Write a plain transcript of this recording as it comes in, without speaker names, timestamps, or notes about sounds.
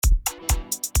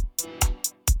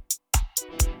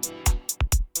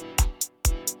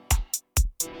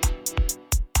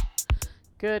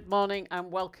Good morning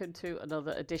and welcome to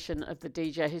another edition of the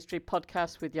DJ History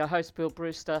Podcast with your host Bill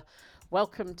Brewster.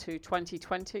 Welcome to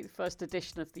 2020, the first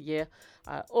edition of the year.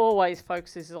 Always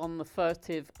focuses on the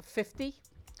Furtive 50,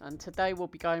 and today we'll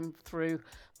be going through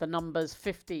the numbers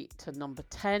 50 to number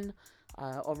 10,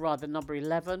 or rather number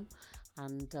 11,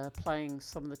 and playing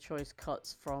some of the choice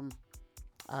cuts from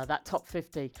that top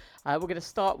 50. We're going to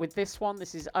start with this one.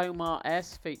 This is OMAR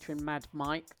S featuring Mad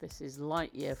Mike. This is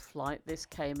Lightyear Flight. This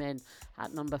came in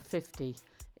at number 50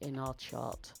 in our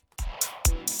chart.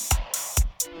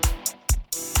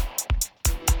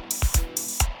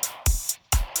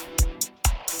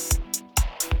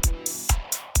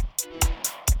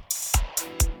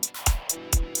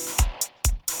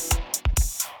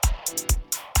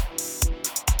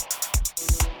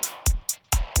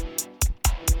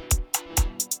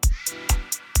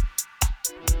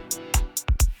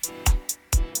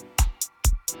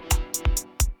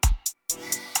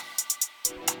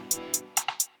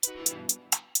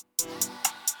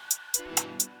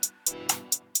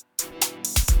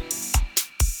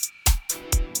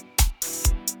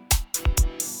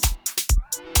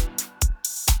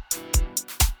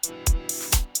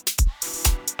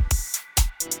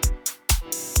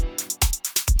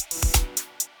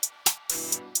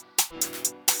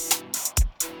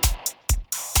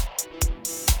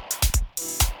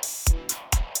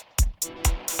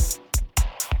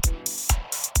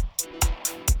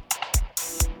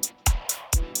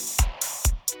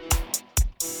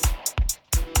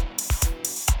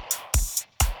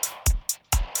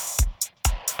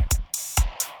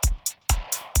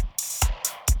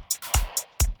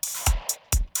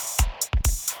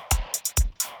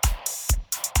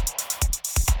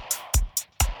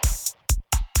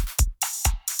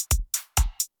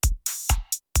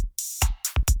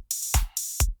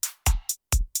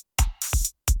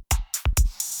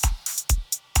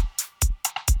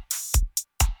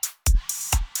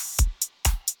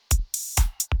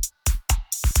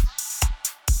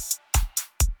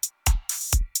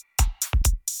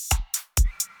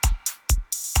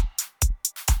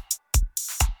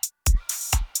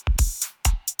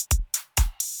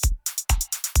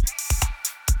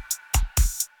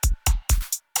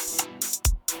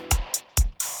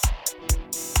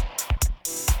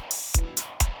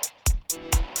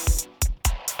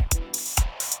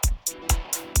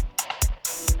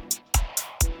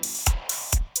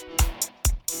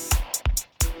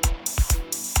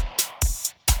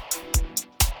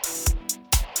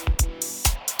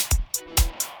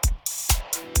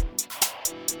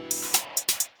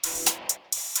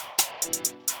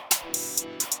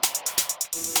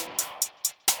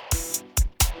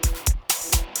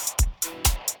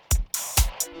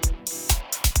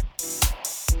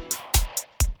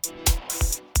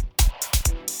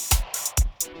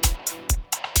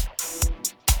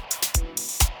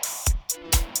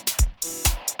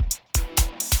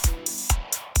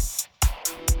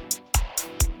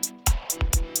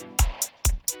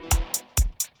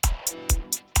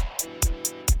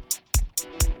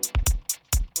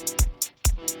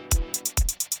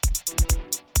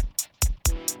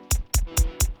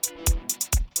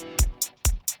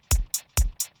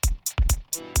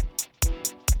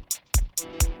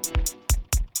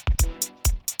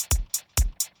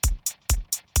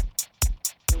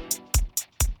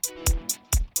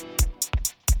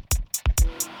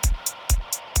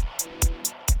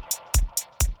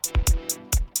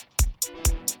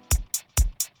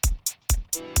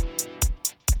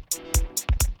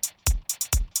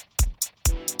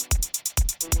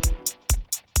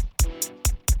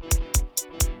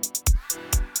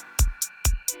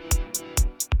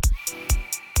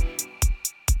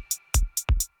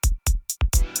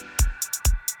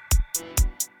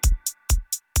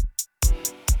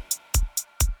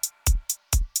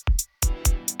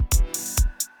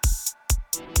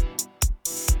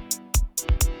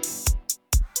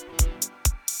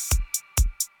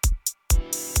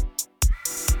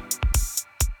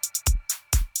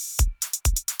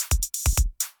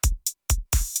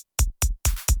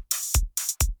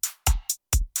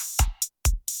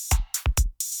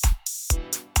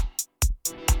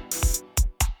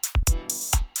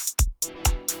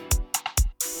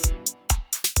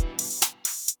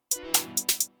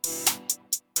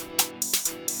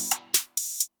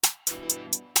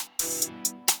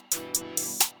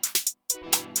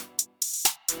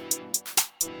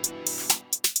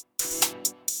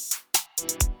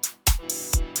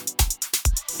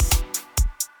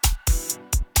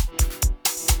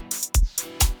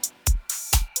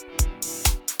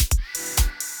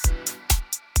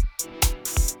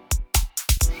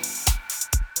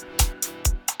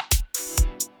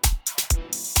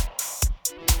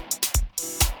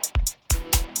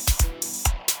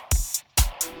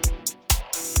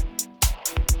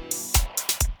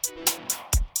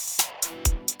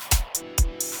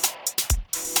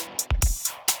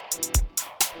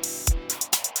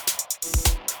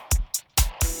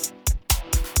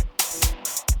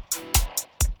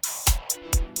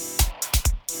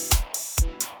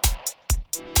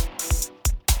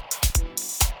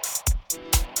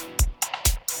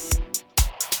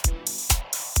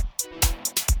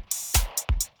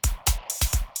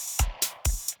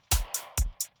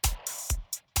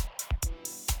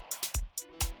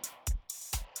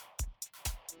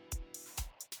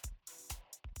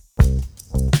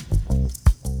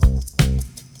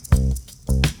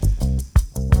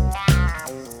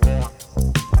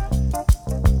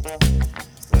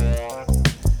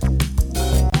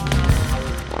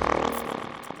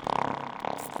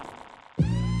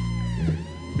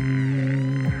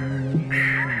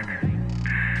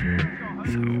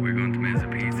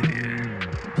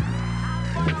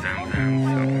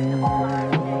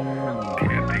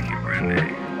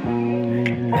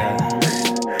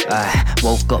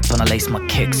 up and I lace my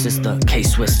kicks. It's the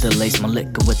K-Swiss, still lace my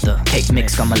liquor with the cake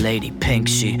mix. Got my lady pink,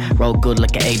 she roll good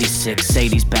like an 86.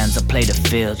 80s bands, I play the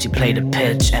field, she play the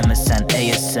pitch. MSN,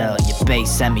 ASL, your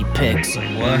bass, send me pics.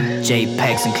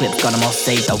 JPEGs and clips, got them all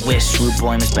saved. I wish, rude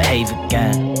boy misbehave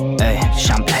again. Hey,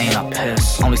 champagne, I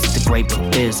piss. Only stick to grape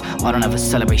with fizz. I don't ever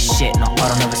celebrate shit, no, I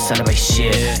don't ever celebrate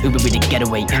shit. Uber really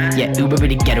getaway, yeah, Uber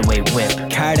really getaway whip.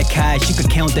 Car to cash, you can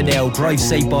count it out. Drive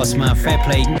safe, boss man, fair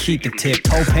play, and keep the tip.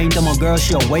 Toe paint on my girl,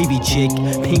 she a wavy chick.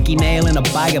 Pinky nail in a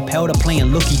bag of powder, playing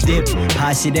looky dip.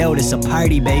 Pass it out, it's a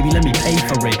party, baby, let me pay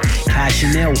for it.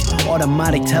 Cashing out,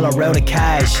 automatic, tell her out of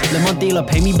cash. Let my dealer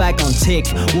pay me back on tick.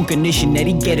 One condition that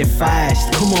he get it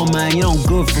fast. Come on man, you don't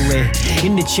good for it.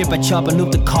 In the chip, I chopping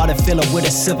up the car to fill her with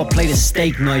a silver plated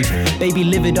steak knife. Baby,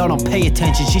 live it, I don't pay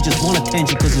attention, she just want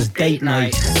attention cause it's date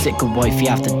night. Sick of wifey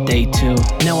after day 2.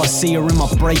 Now I see her in my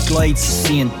brake lights,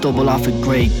 seeing double off a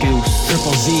Grey Goose.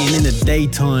 Triple Z and in the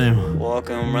daytime.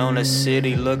 Walking around the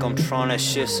city, look, I'm tryna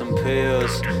shift some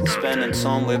pills. Spending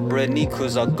time with Brittany,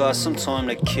 cause I got some time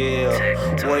to kill.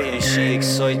 Waiting, she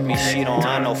excites me, she don't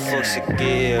have no fucks to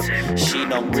give. She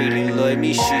don't really like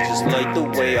me, she just like the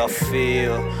way I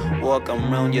feel. Walking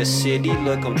around your city,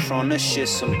 look, I'm tryna shift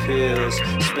some pills.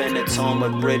 Spending time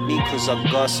with Brittany, cause I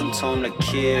got some time to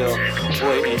kill.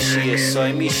 Waiting, she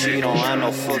excites me, she don't have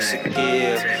no fucks to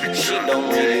give. She don't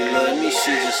really like me,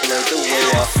 she just like the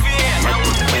way I feel. Like the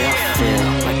way I feel,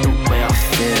 like the way I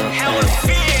feel, ay.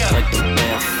 Like the way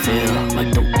I feel,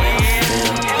 like the way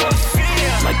I feel,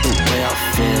 like the way I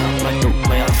feel, like the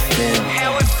way I feel,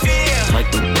 like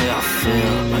the way I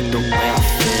feel, like the way I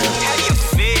feel.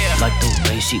 Like the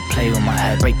way she play with my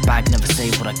head. Break back, never say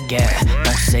what I get.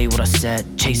 Don't say what I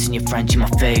said. Chasing your friend, you my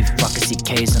fave. Rockin'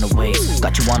 CKs in the waist.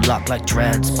 Got you on lock like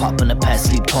dreads. Poppin' a pet,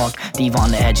 sleep talk. Diva on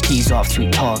the edge, tease off,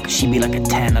 sweet talk. She be like a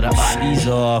 10 out of 5. She's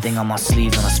off. Thing on my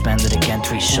sleeve and I spend it again,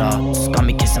 3 shots. Got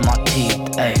me kissing my teeth,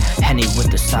 ayy. Henny with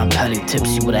the Sam Pelly.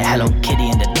 Tipsy with a Hello Kitty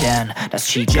in the den. That's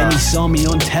she Jenny saw me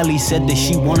on telly, said that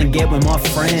she wanna get with my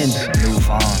friend. Move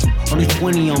on. Only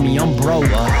 20 on me, I'm broke.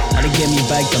 Gotta get me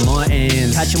back to my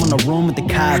ends. Catch him on the room with the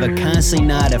Kava, can't say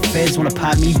nah. The feds wanna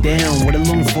pat me down. With a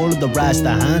lung full of the rasta,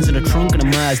 hands in the trunk of the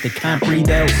Mazda, can't breathe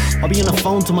out. I'll be on the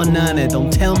phone to my nana,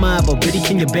 don't tell ma, but Biddy,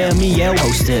 can you bail me out?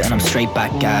 Post it and I'm straight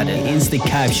back at it. Instant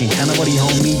caption, can't nobody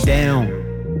hold me down.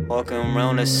 Walking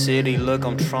around the city, look,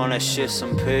 I'm tryna shift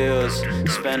some pills.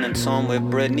 Spending time with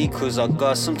Brittany, cause I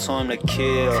got some time to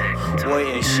kill.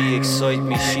 Waiting, she excites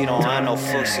me, she don't have no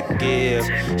fucks to give.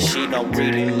 She don't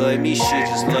really like me, she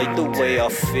just like the way I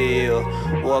feel.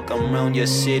 Walking around your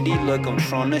city, look, I'm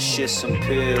tryna shift some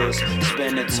pills.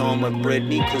 Spending time with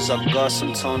Brittany, cause I got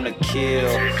some time to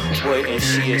kill. Waiting,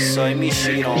 she excites me,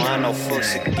 she don't have no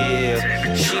fucks to give.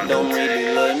 She don't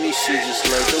really like me, she just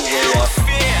like the way I feel.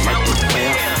 Like the way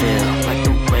I feel, like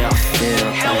the way I feel,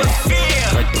 ay.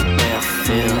 Like the way I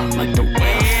feel, like the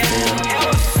way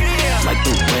I feel, like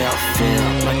the way I feel,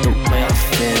 like the way I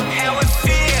feel,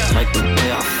 like the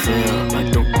way I feel,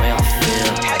 like the way I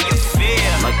feel,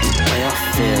 like the way I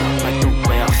feel, like the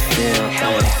way I feel,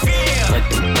 ay. Like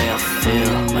the way I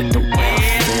feel, like the way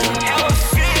I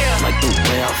feel, like the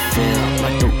way I feel,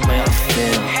 like the way I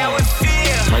feel,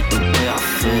 like the way I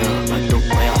feel, like the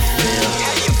way I feel.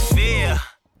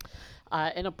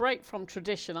 In a break from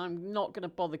tradition, I'm not going to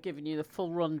bother giving you the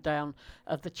full rundown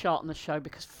of the chart on the show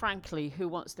because, frankly, who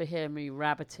wants to hear me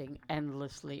rabbiting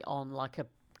endlessly on like a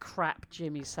crap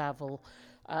Jimmy Savile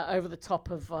over the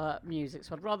top of music?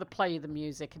 So I'd rather play you the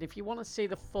music. And if you want to see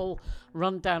the full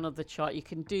rundown of the chart, you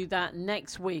can do that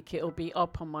next week. It'll be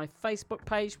up on my Facebook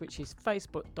page, which is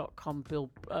facebook.com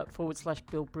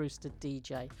 /Bill Brewster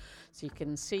DJ. So you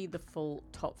can see the full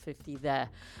top 50 there.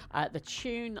 The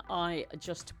tune I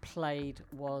just played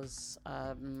was,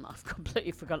 I've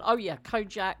completely forgotten. Oh yeah,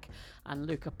 KOJAQUE and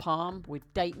LUKA Palm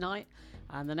with Date Night.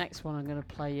 And the next one I'm going to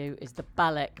play you is the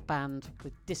BALEK BAND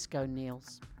with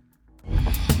Disconiels.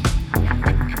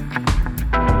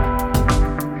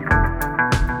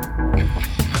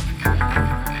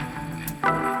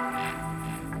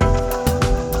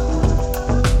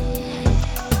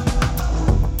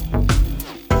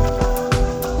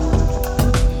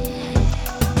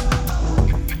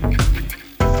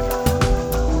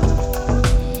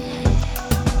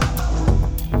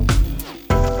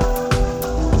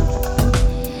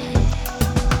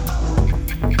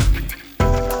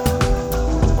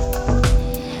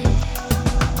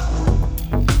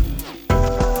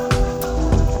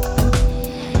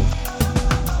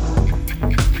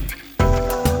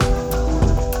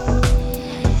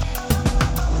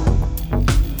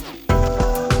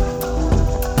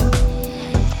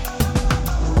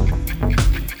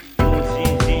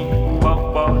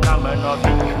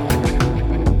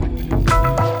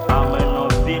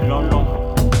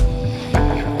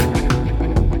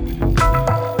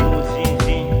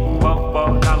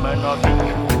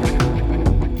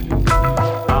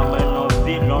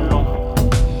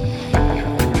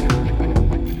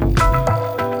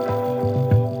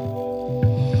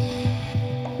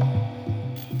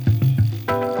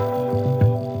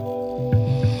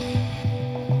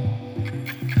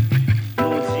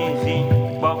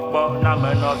 na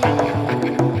menovi.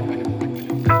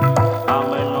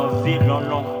 Amenovi long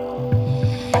long.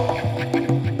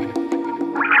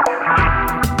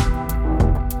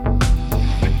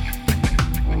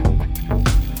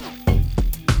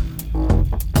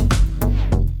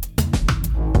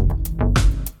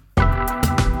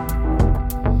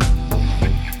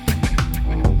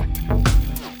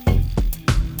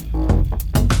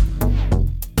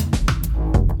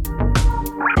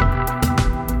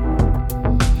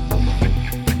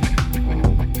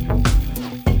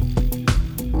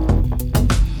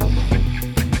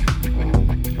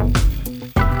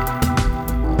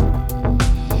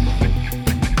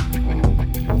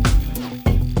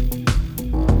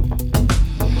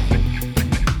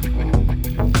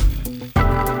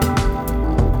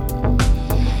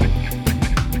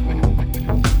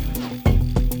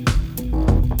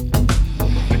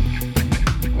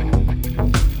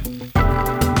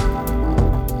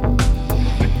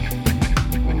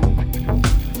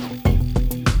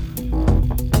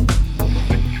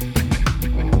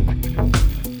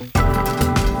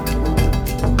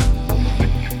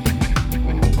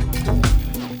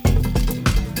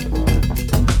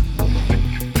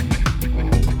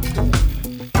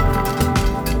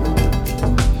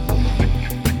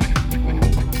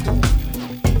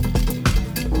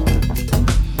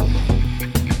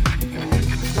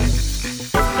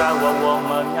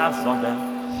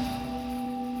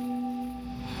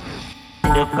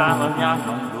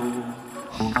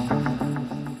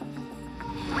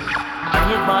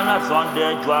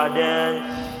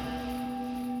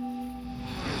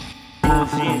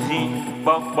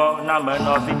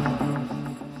 Menovi,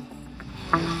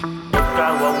 Deka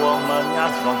wawo manya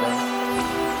sonde,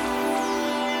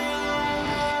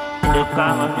 Deka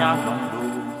manya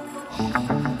nondo,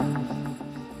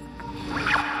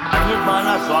 Ani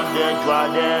bana sonde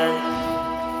joade,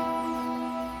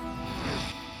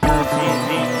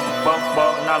 Zizi, Bokbo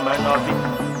na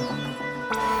menovi.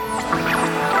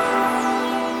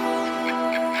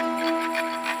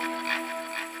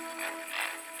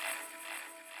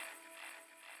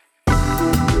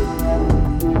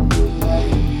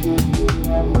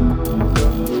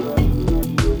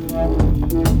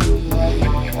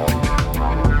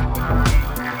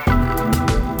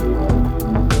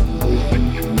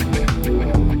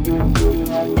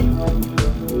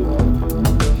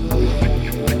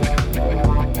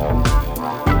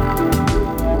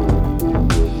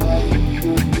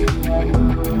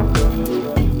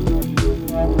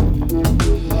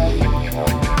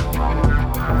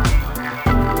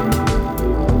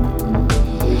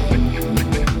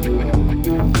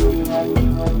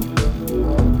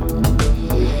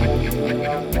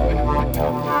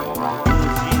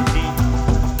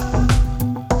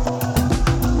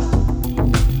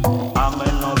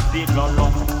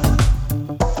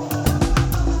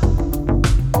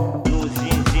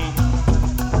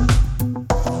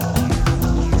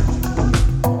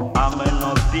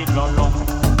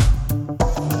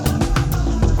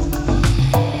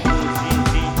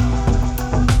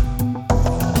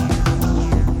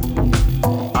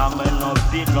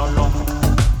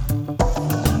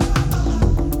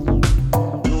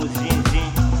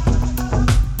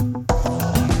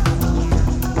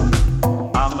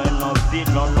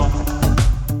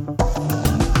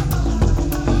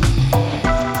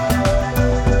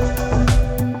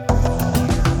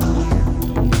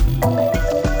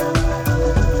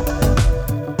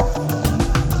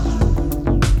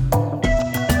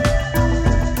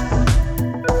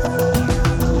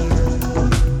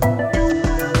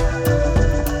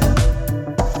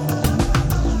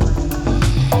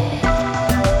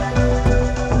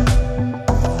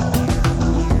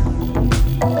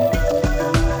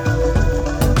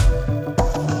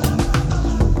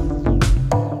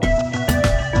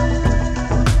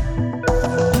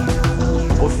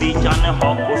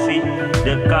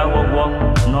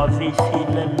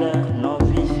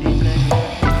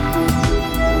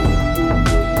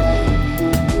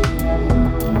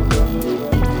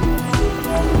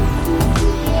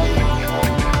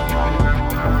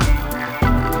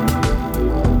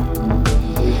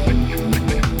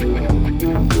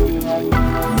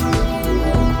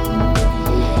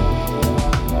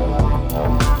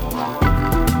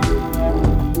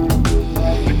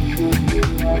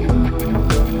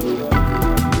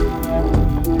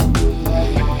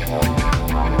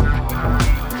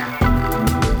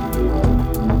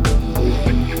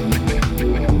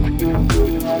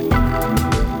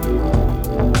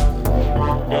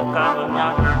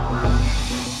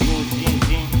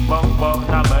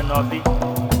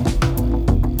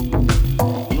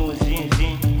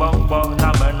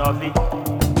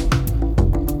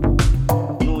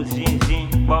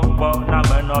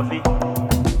 novi.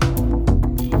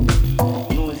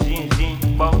 No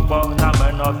zinzin, bom na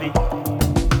mãe novi.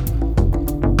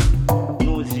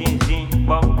 No zinzin,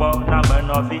 bom na mãe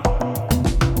novi.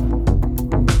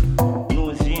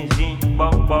 No zinzin,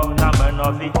 bom na mãe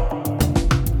novi.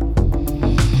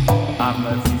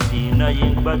 Ame sisi na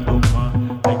yin gbadoma.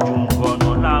 Ejumbo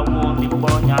no la wo mi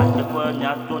po nya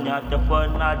tepe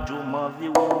na juma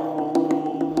viwo.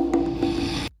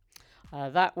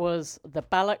 That was the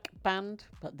Balek Band,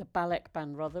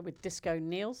 with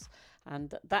Disconiels,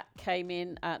 and that came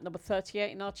in at number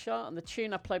 38 in our chart. And the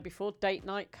tune I played before, Date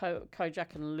Night,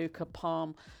 KOJAQUE and LUKA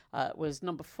Palm, was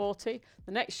number 40.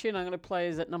 The next tune I'm going to play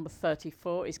is at number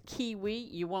 34, is Kiwi,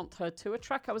 You Want Her To, a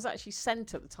track I was actually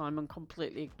sent at the time and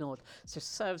completely ignored. So it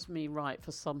serves me right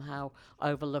for somehow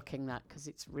overlooking that, because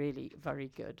it's really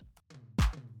very good.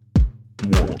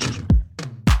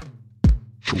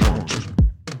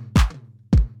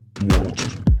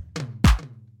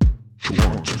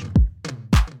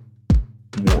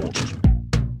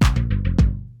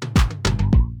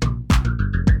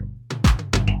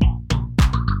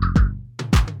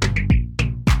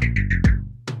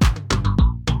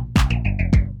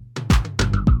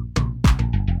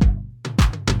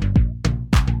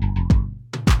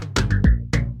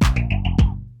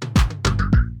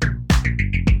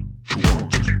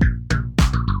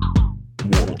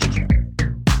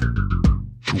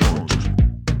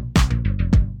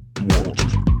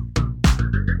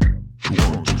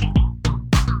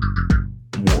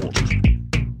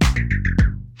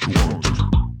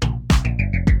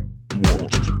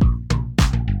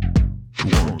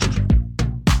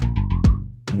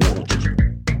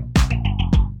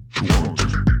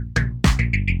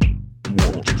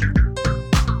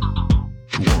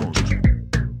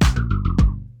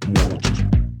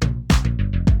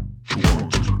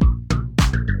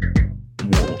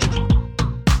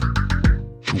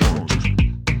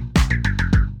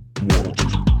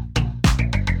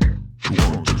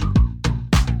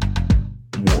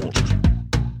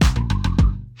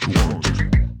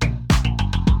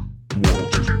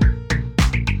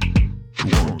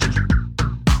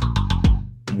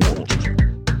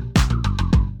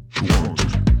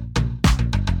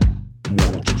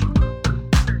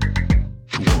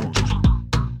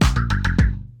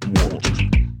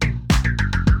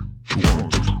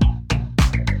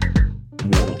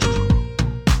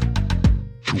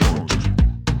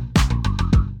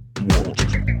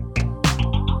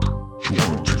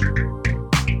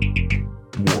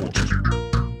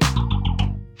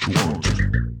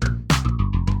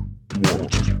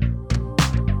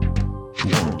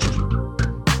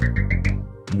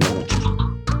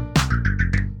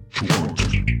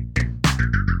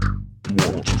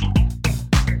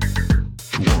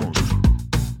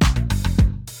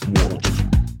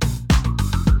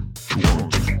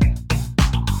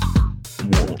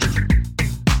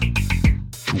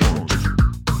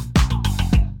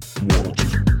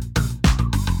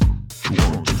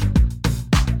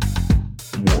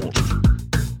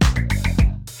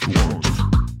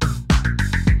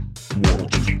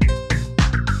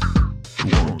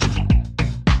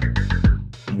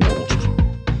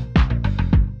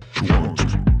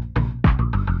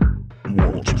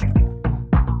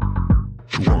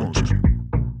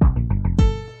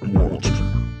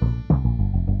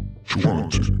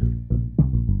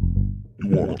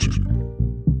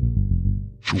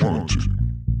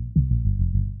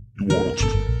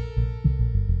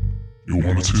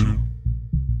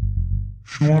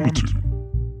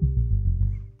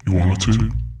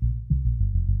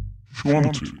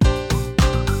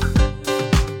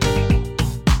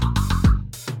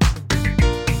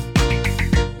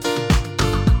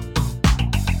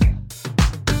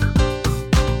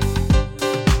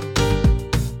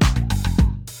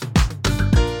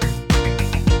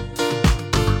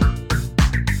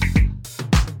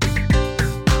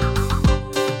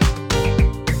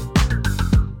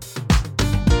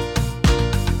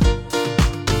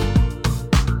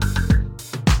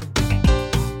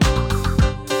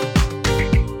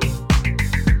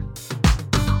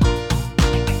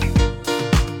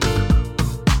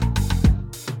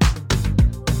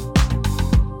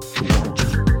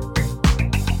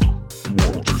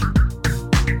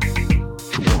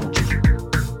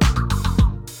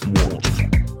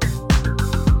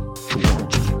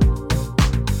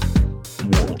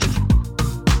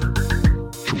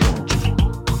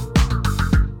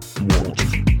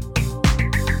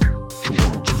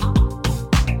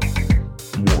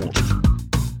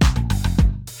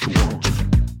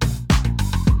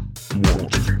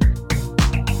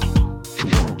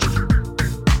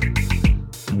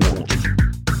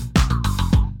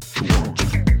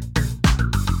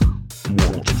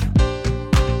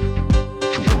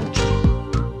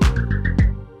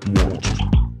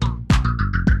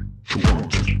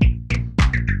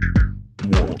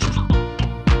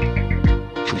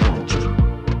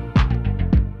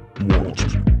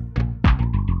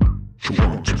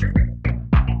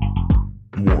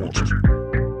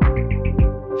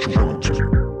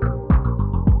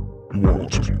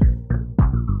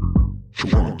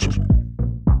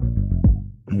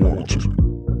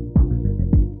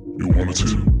 wanted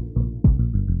to.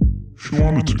 She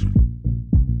wanted to.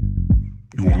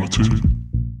 You wanted to.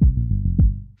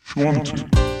 She wanted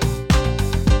to.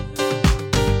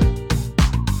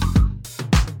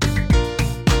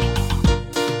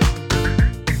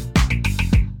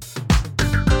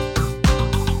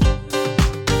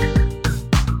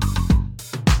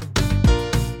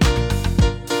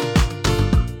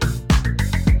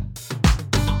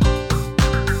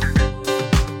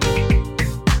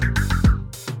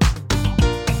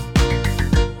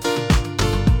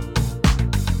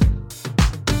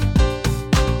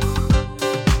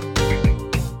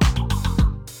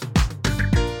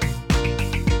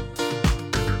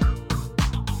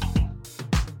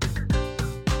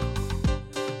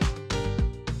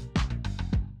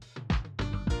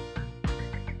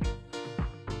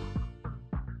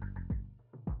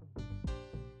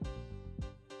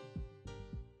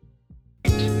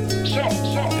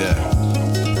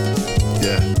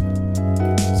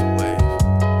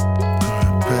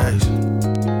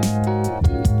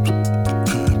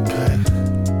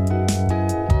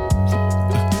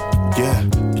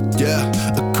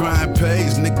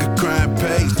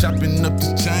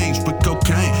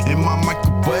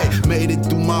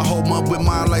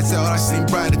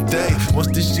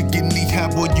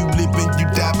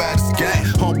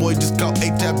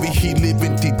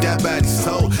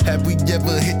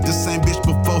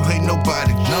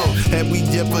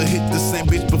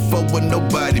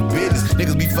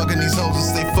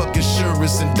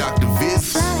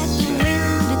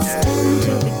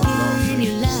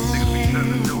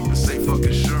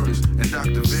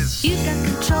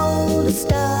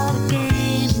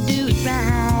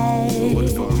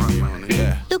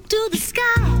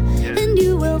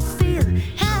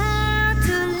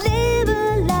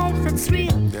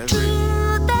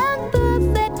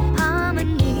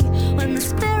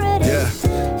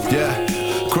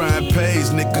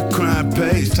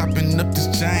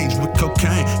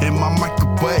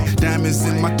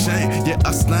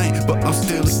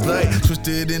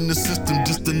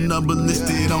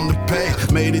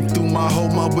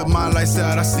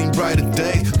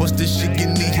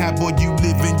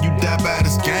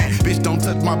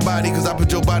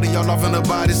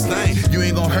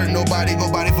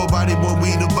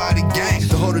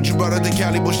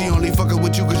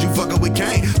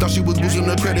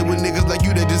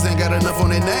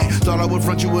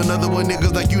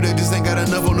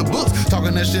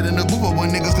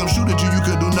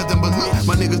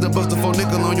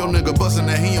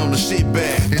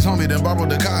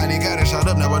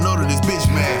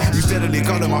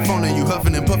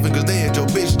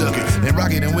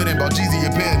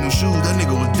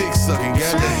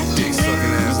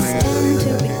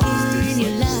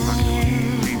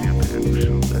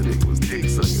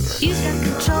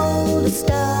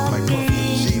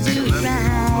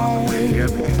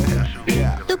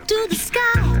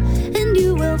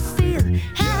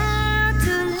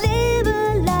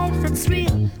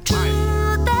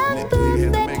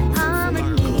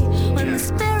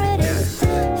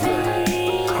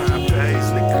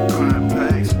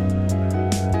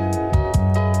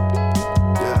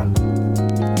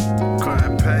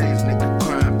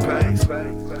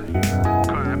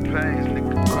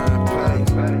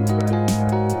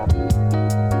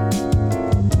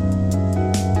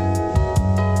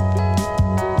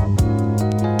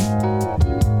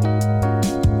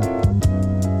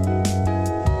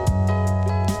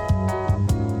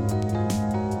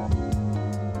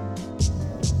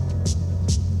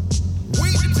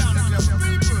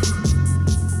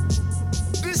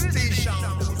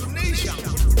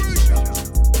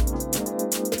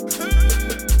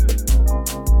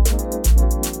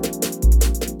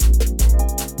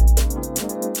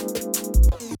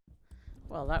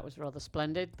 Rather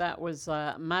splendid. That was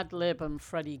MADLIB and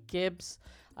Freddie GIBBS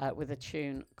with a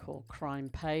tune called Crime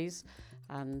Pays,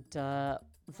 and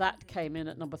that came in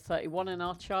at number 31 in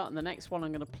our chart. And the next one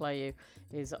I'm going to play you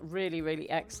is really, really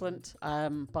excellent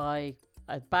by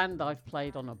a band I've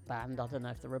played on. I don't know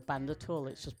if they're a band at all.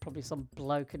 It's just probably some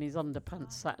bloke in his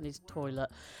underpants sat in his toilet.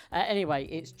 Anyway,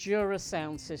 it's Jura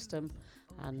Soundsystem,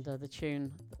 and the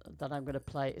tune that I'm going to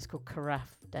play is called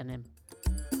Carafe, Denim.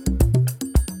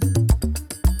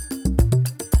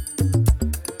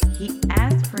 He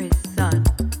asked for his son,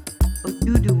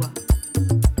 Oduduwa,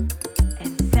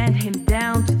 and sent him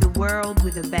down to the world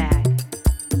with a bag.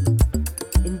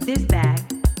 In this bag,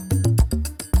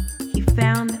 he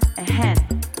found a hen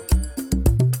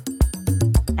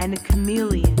and a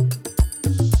chameleon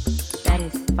that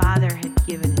his father had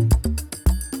given him.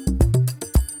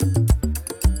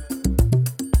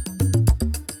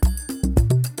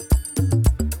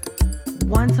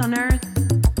 Once on Earth,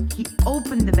 he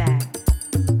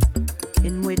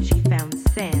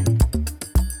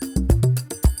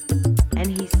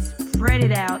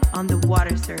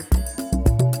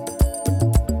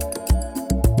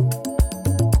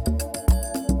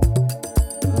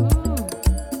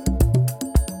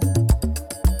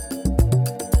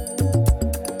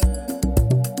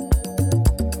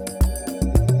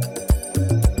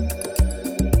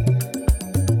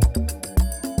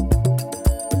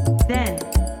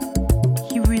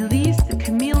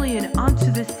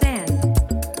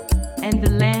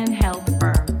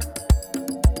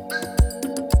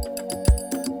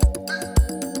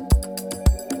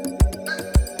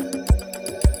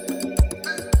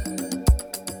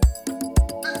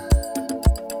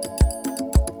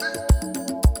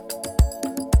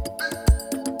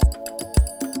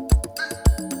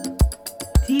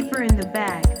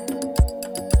bag,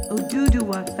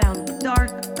 Oduduwa found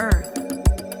dark earth,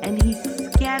 and he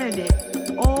scattered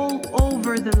it all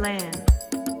over the land.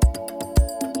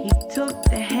 He took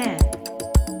the hand,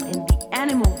 and the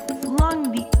animal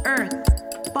flung the earth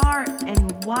far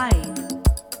and wide.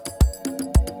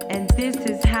 And this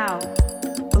is how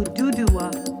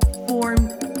Oduduwa formed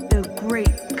the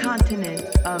great continent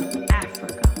of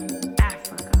Africa. Africa, Africa,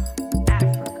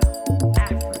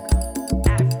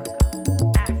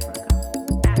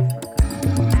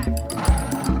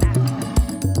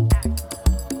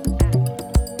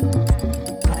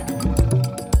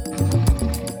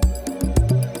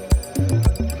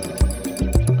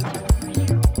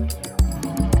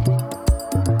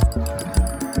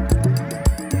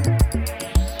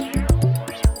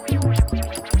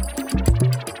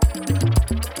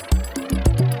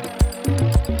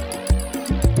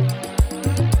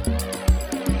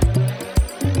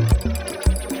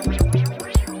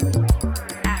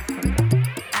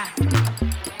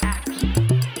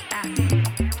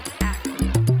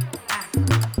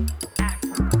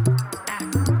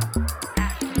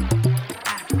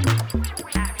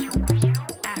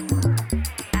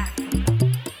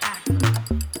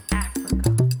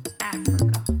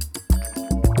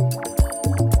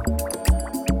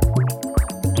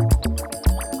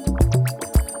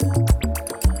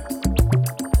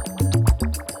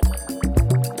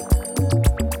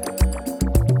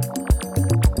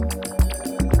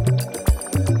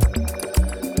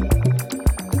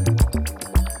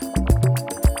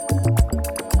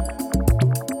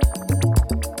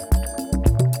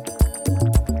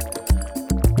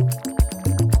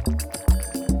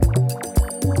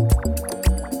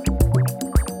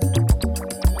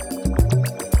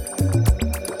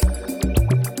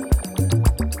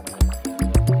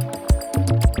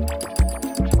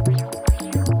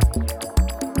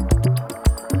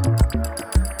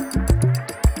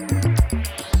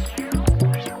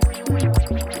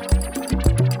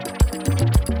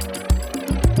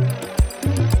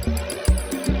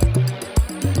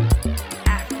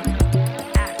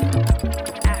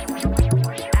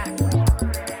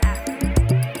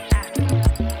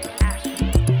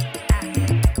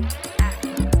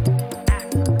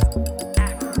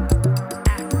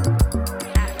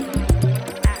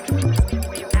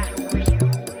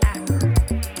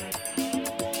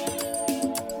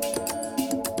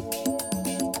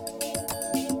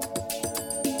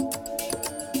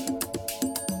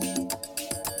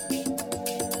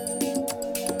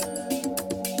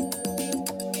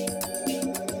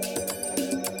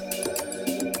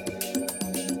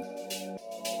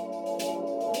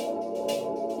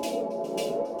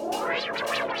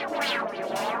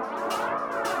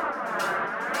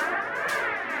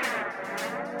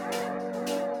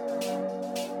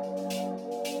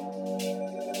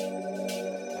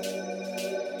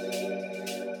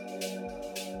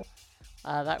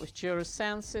 That was Jura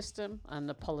Sound System, and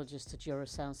apologies to Jura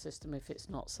Sound System if it's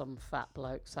not some fat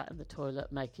bloke sat in the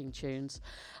toilet making tunes.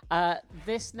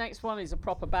 This next one is a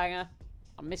proper banger.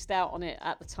 I missed out on it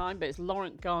at the time, but it's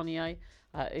Laurent Garnier.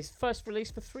 It's first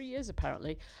released for 3 years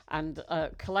apparently, and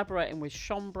collaborating with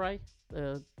Chambray.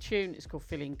 The tune is called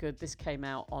Feeling Good. This came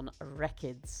out on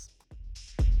Records.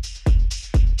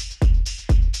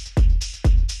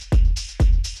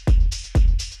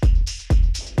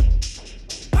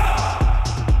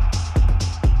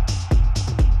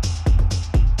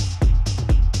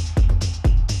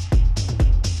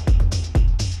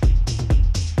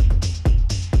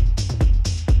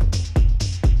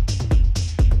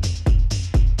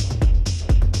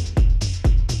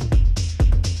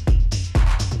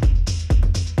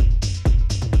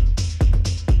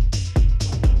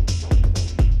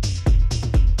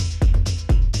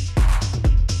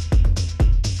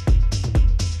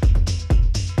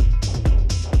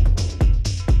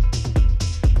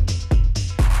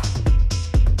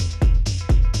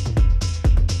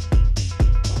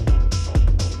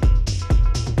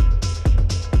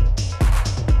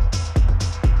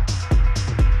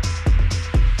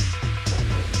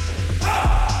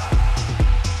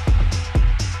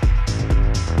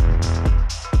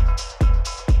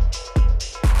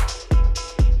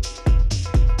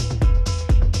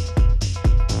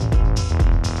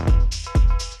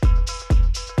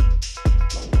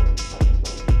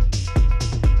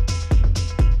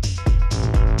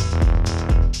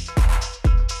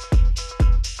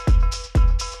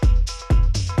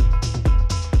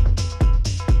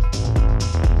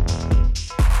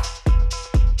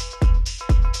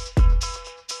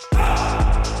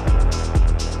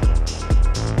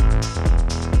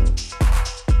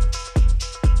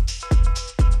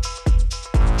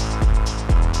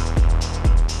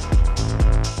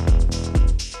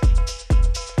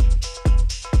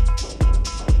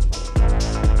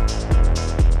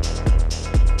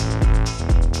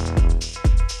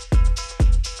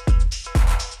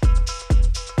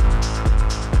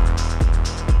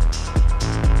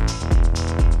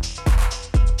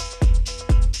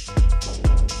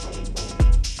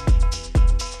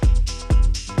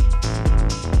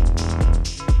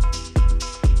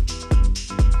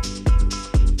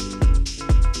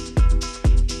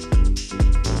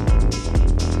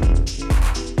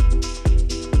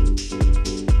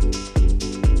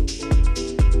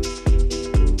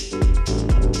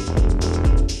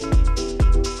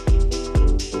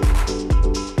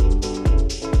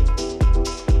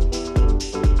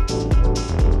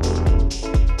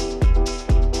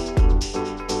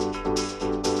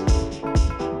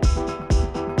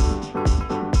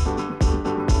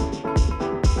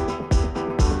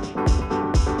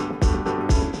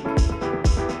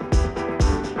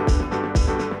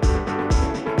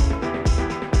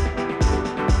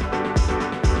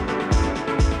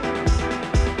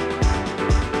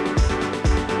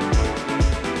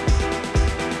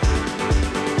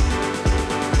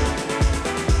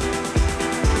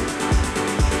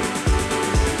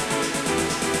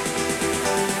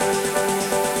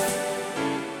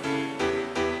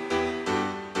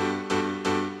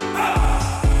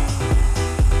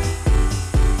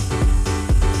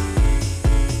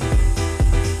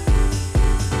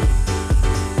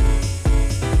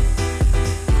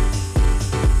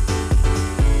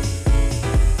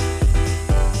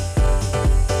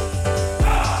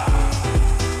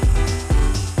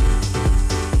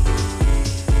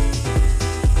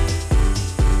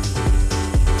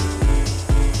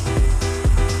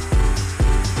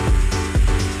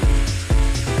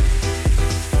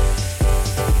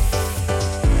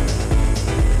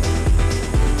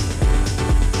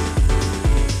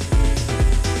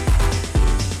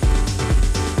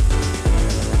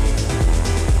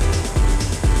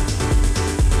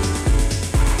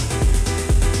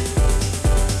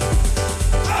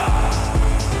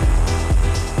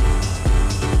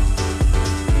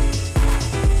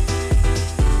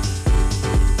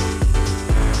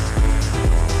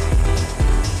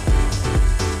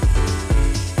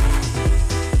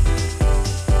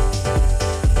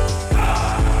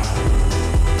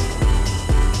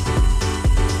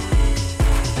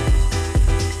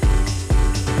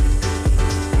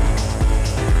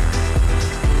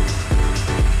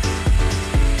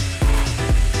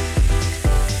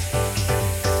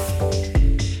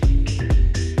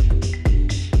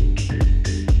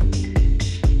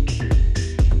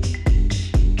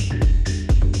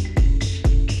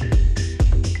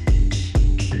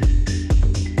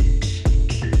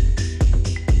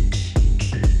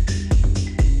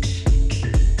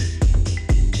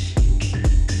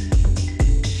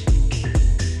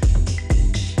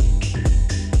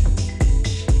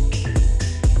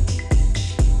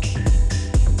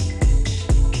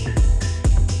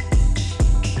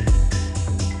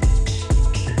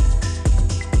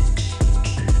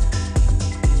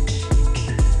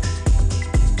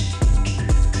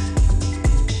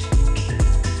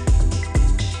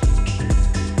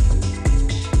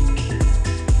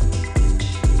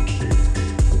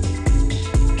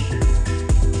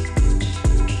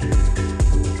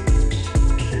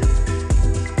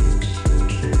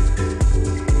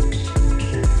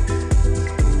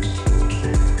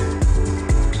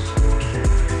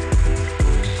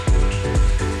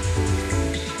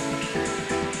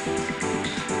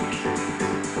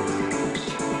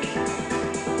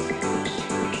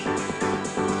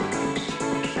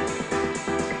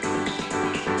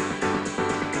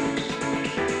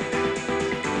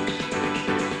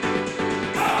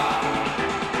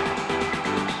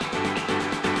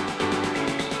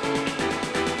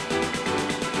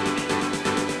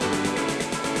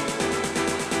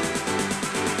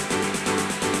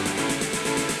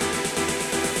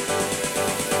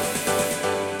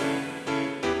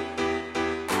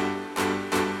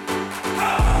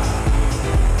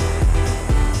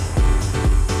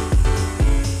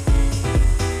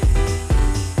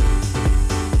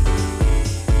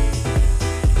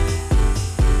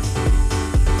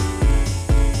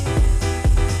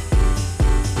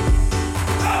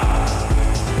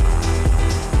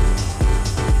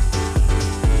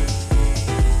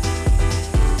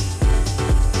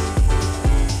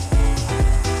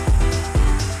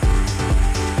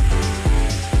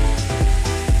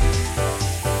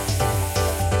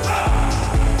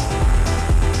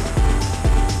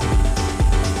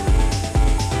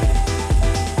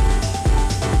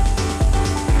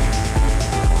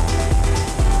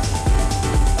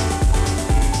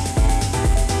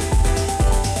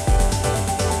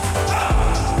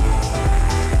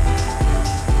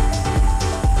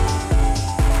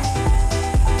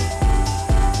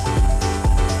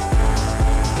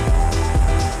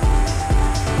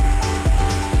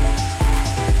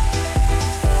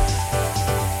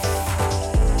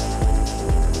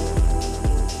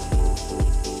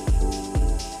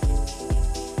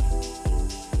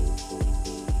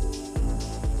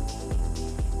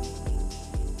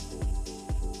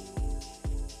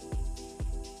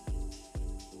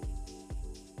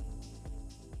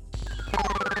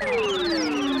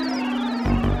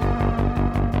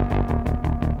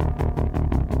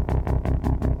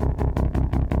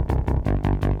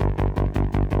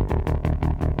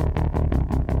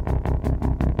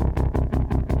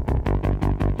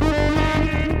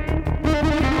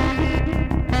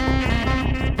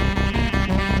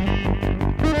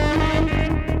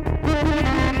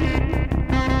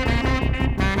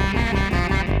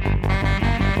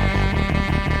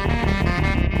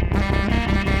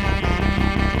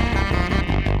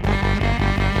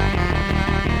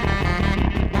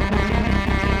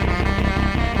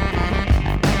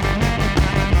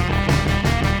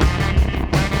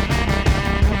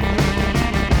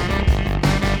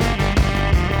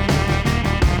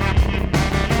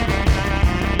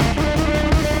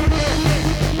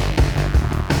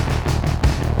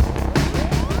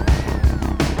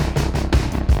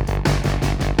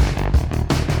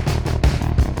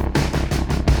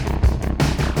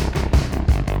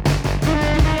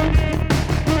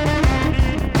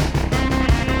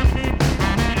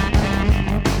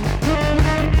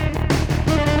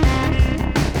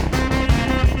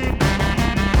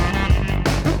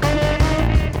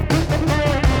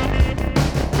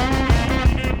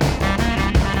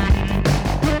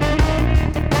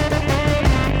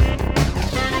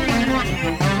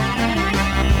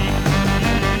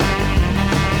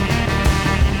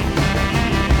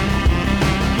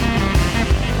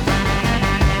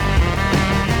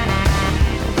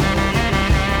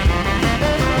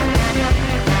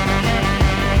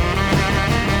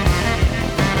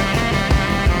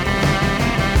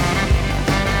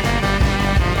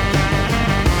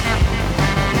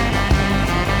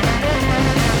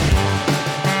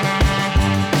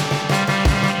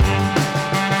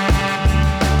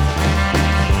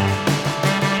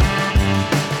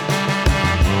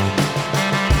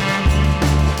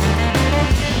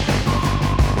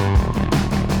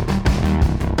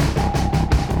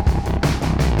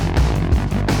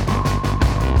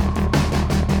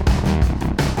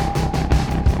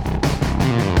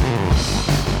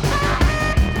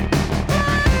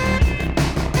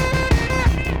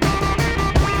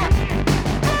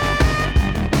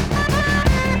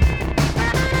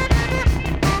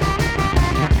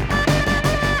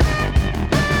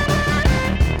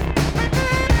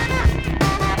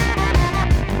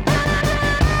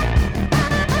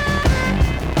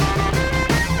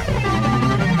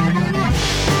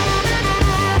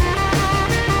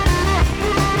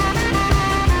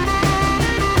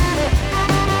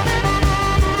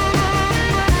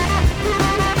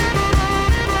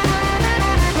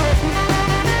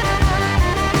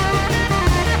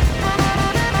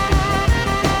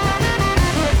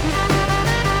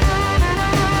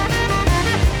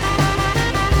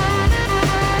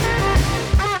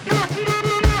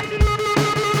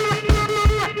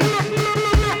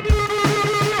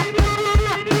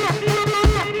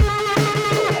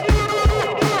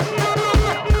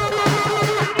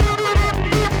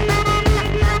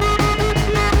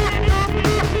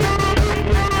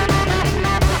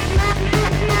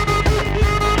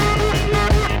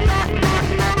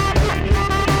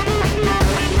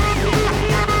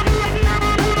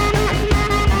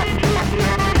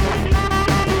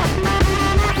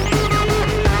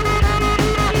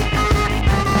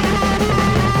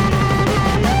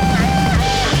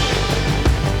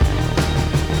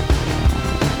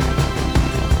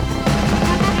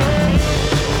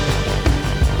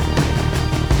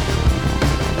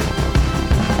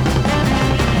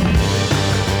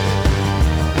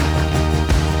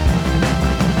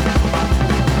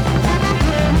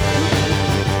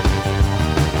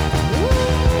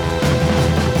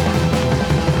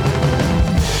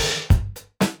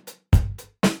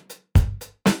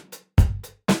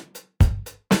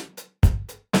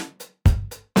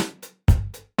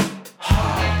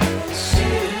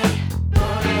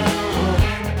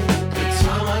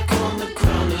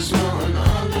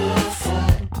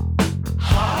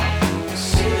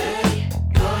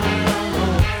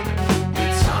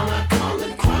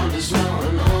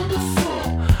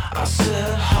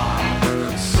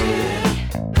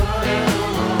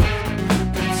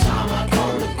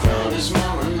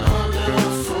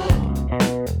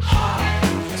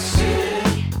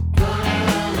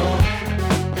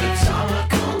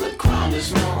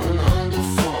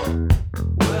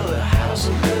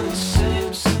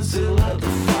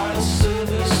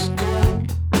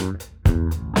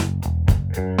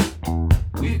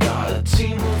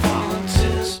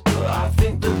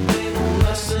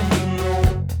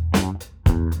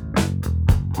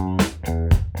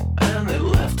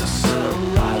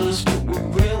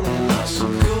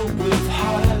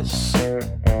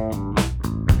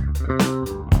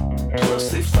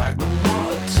 The fact the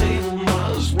water table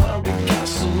might as well be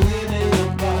gasoline in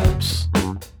your pipes.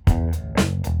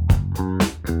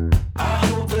 I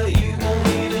hope that you don't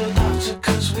need a doctor,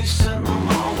 cause we sent them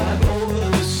all back over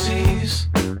the seas.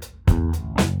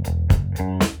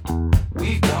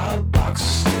 We got a box of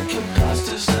stinking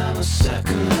plasters and a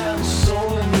second-hand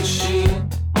sewing machine.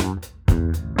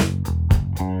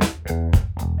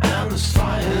 And there's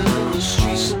fire in the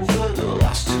streets over the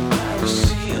last two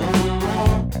paracetamol.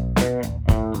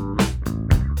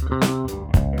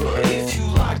 But if you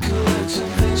like collecting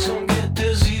things, don't get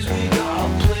disease, we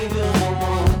gotta play them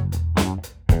all.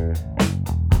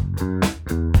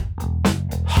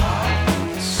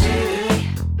 Hot city,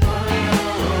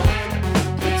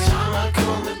 the time I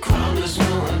come, the ground is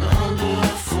melting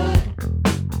underfoot.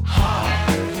 Hot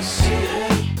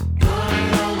city,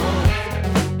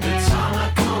 the time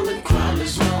I come, the ground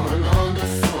is melting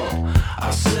underfoot.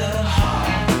 I said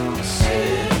hot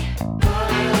city,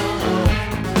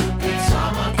 the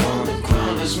time I come, the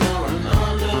ground is melting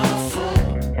underfoot.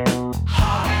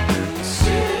 Hot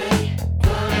city,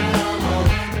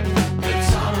 the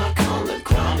time I come, the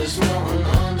ground is melting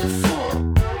underfoot.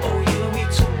 Oh yeah, we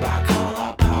took back all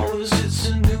our powers. It's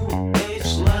a new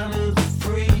age, land of the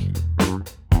free.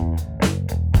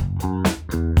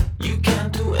 You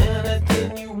can't do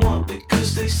anything you want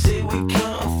because they say we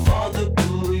can't afford the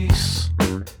police.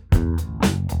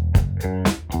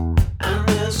 And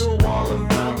there's a wall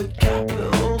around the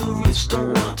capital. The rich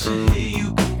don't want to hear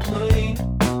you complain.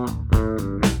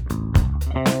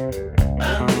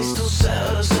 And they still set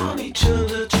us on each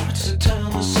other, try to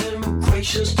tell us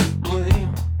immigration's to blame.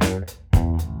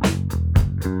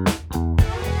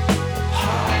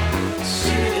 Hot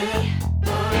city,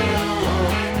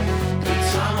 the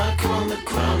time I come, the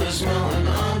ground is melting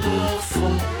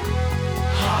underfoot.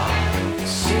 Hot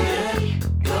city,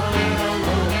 the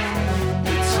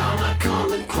time I come,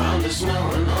 the ground is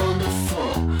melting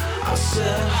underfoot. I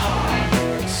said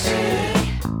hot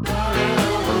city,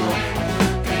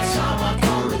 the time I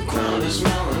come, the ground is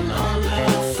melting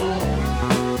underfoot.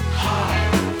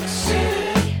 Hot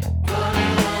city,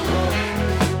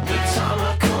 the time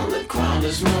I come, the ground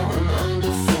is melting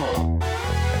underfoot.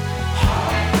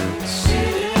 Hot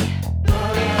city,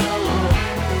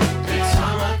 the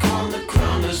time I come, the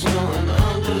ground is melting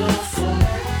underfoot.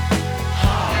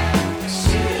 Hot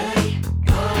city,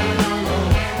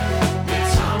 the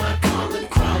time I come, the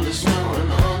ground is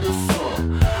melting underfoot.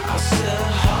 I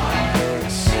said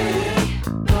hot city,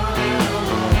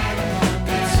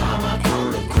 the time I come,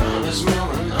 the ground is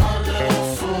melting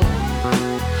underfoot.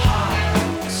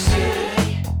 Hot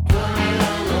city,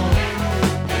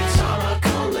 the time I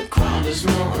come, the ground is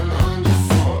melting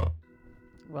underfoot.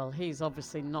 Well, he's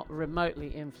obviously not remotely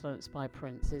influenced by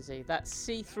Prince, is he? That's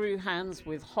See Through Hands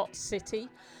with Hot City.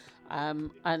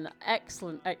 An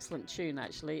excellent, excellent tune,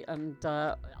 actually. And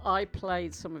I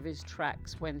played some of his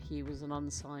tracks when he was an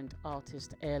unsigned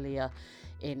artist earlier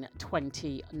in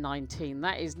 2019.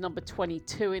 That is number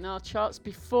 22 in our charts.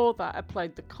 Before that, I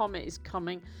played The Comet Is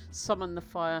Coming, Summon the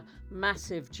Fire,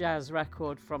 massive jazz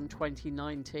record from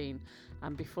 2019.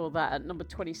 And before that, at number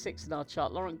 26 in our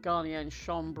chart, LAURENT, GARNIER and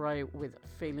CHAMBRAY with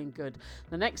Feeling Good.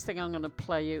 The next thing I'm going to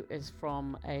play you is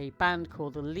from a band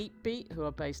called Elite Beat, who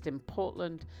are based in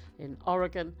Portland in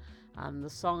Oregon. And the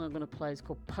song I'm going to play is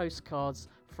called Postcards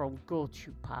from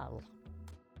Gortupal.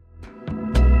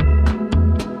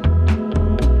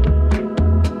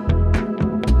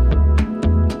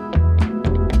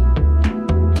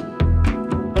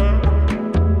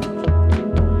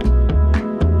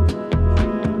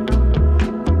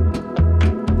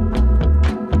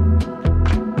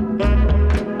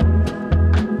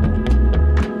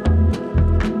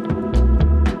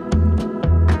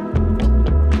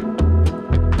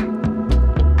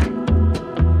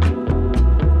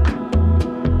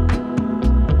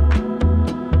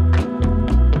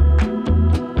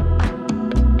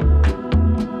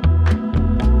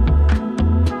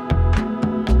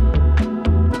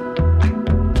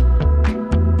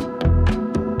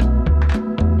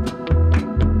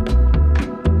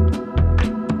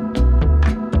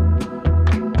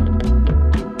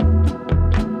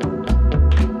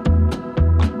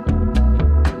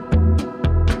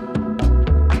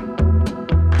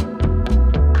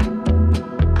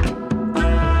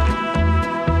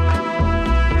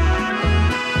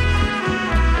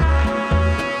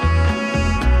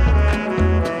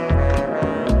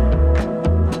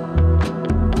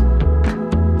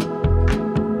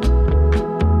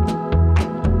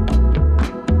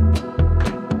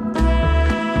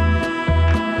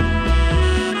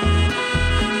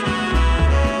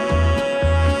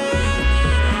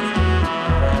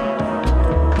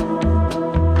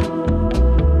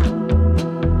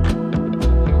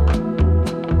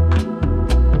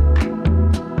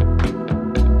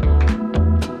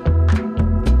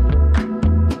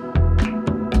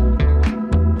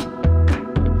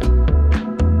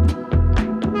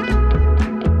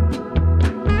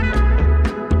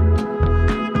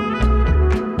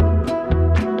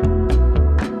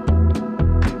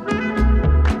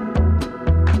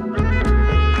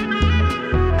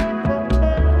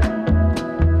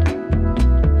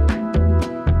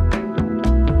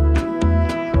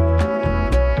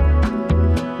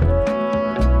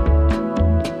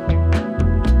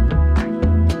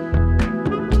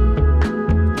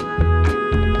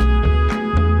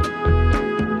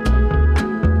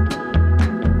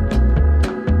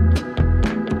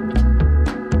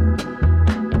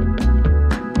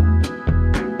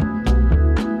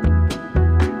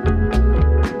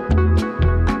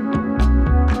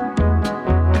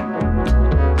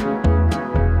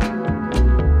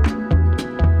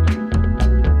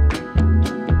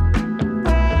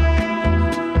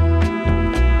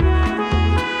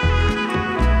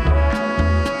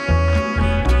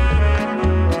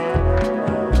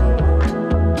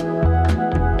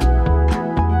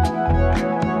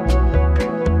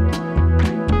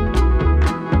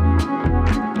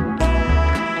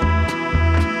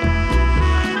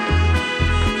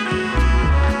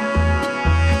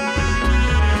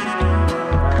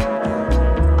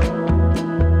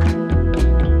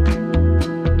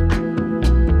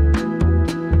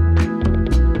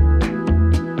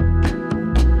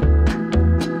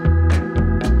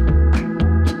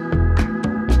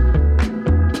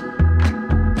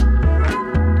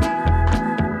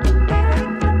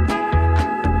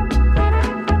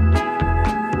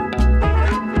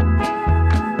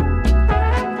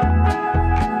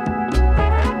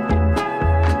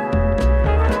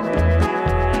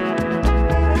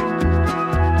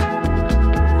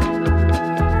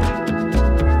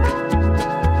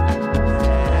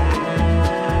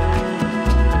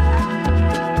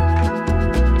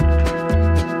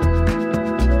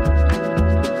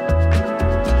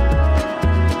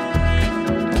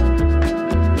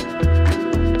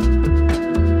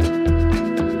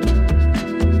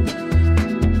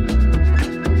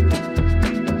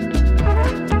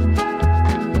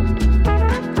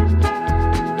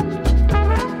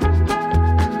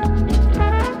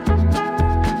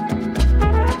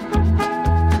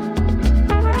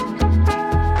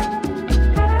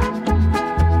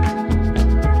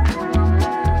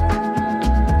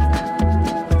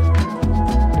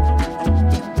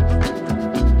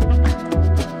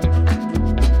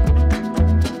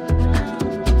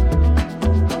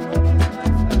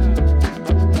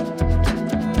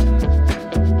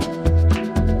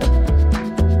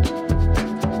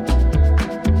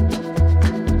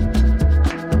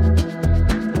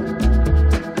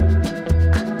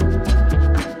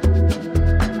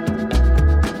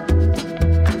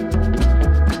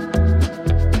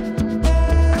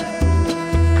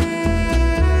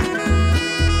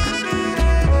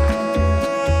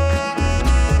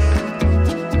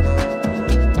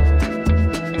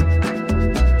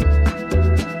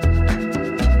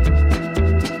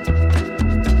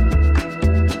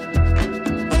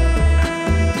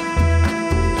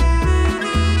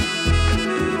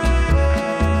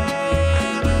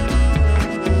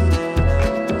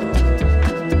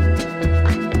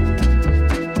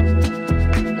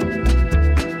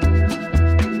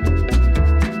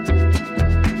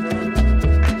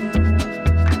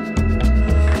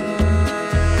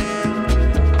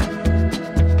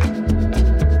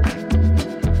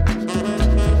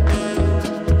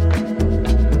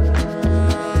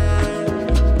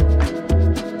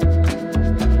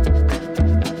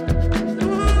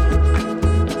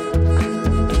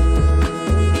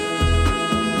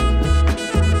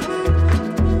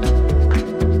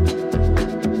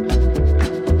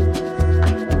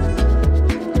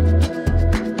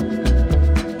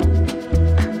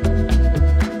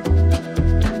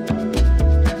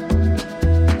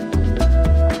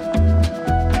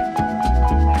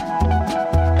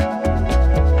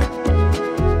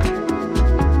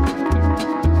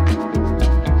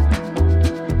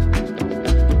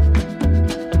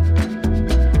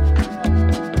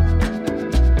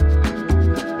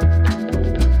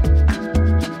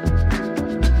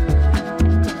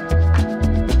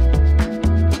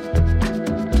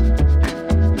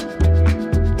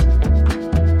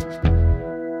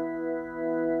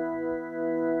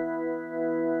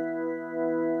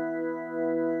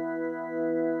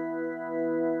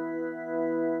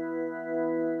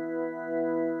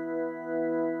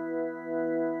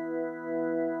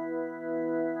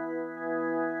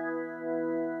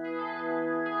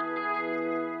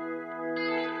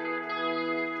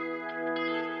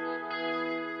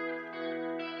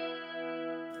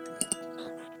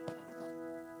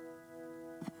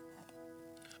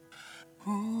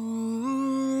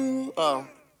 oh.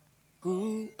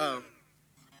 Ooh, oh.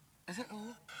 Is it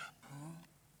ooh?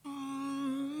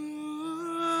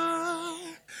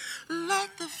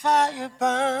 Let the fire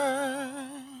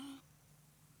burn.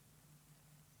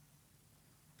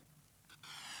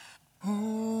 Ooh,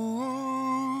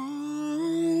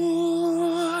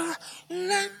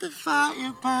 let the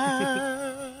fire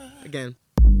burn. Again.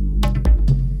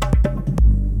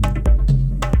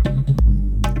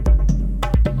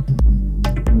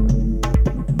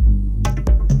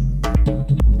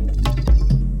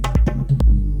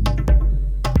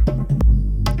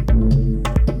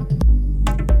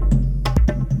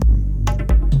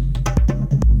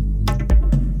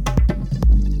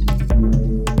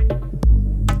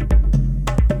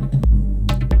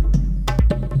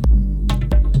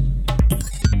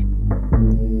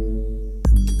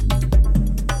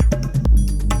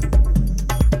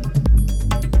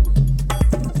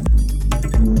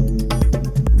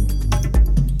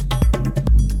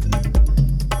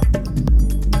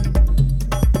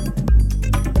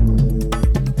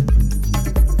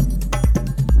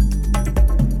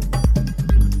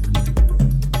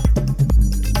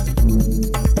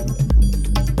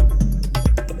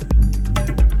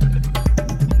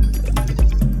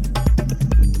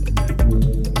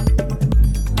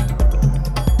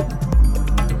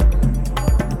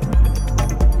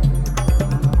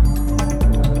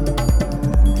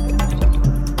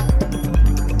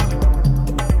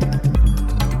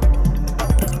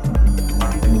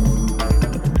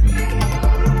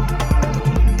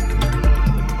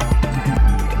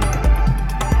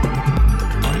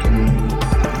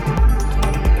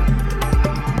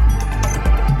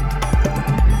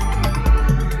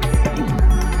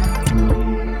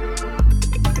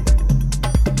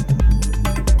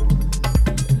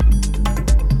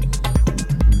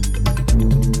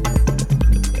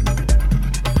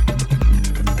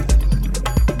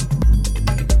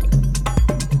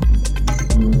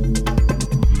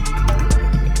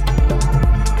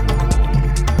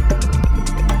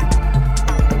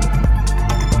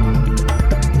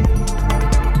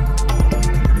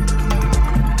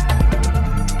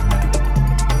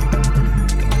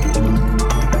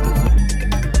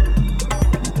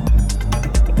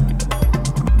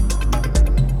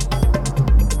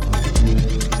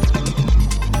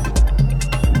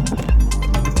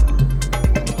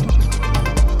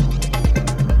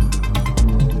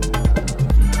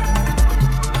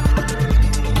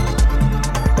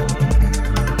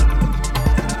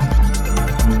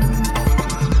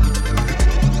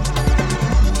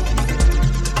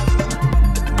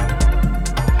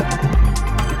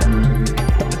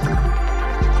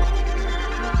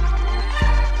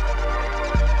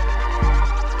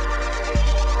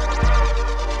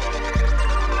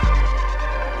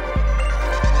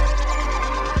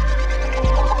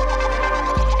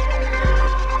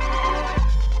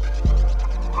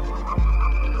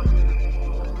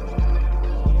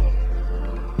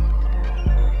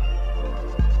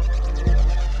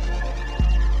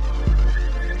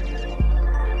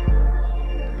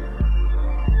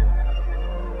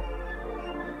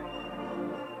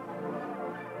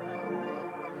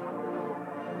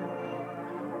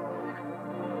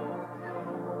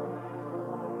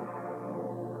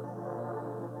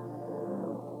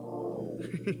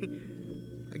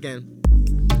 Again.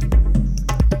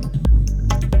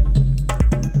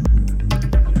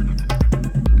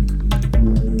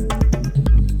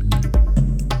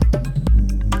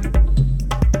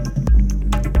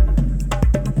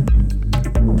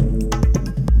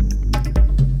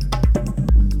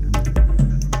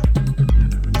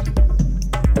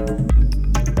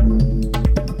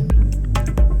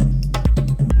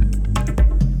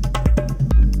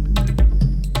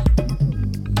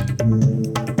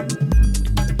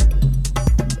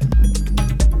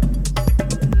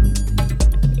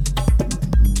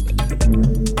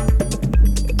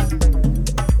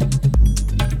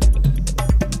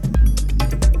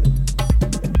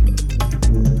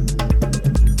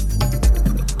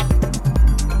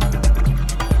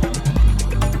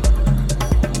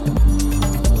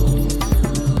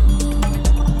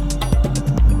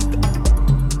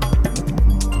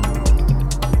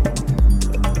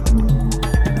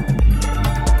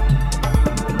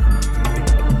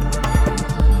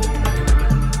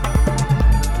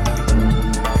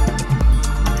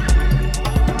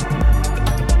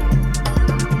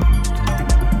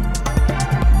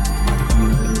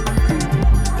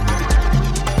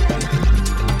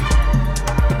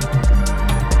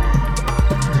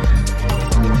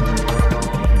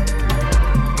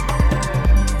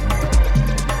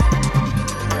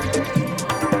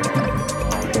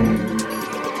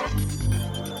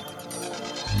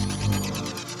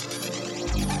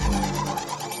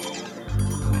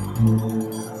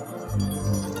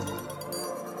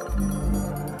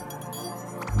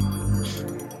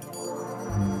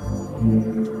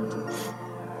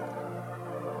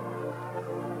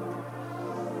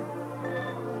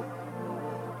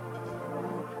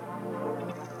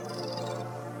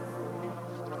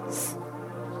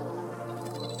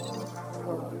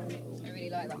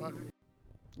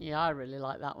 Yeah, I really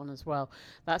like that one as well.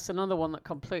 That's another one that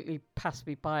completely passed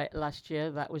me by last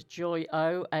year. That was Joy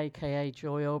O, aka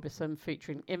Joy Orbison,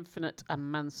 featuring Infinite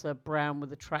and MANSUR Brown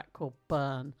with a track called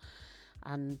Burn.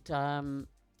 And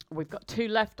we've got two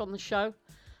left on the show.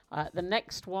 The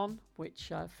next one,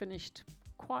 which finished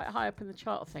quite high up in the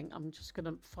chart, I think. I'm just going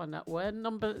to find out where.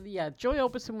 Joy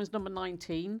Orbison was number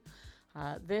 19.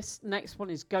 This next one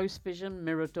is Ghost Vision,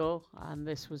 Mirador, and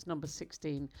this was number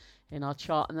 16 in our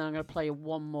chart. And then I'm going to play you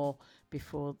one more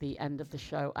before the end of the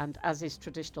show. And as is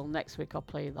traditional, next week I'll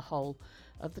play you the whole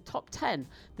of the top 10.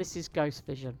 This is Ghost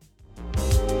Vision.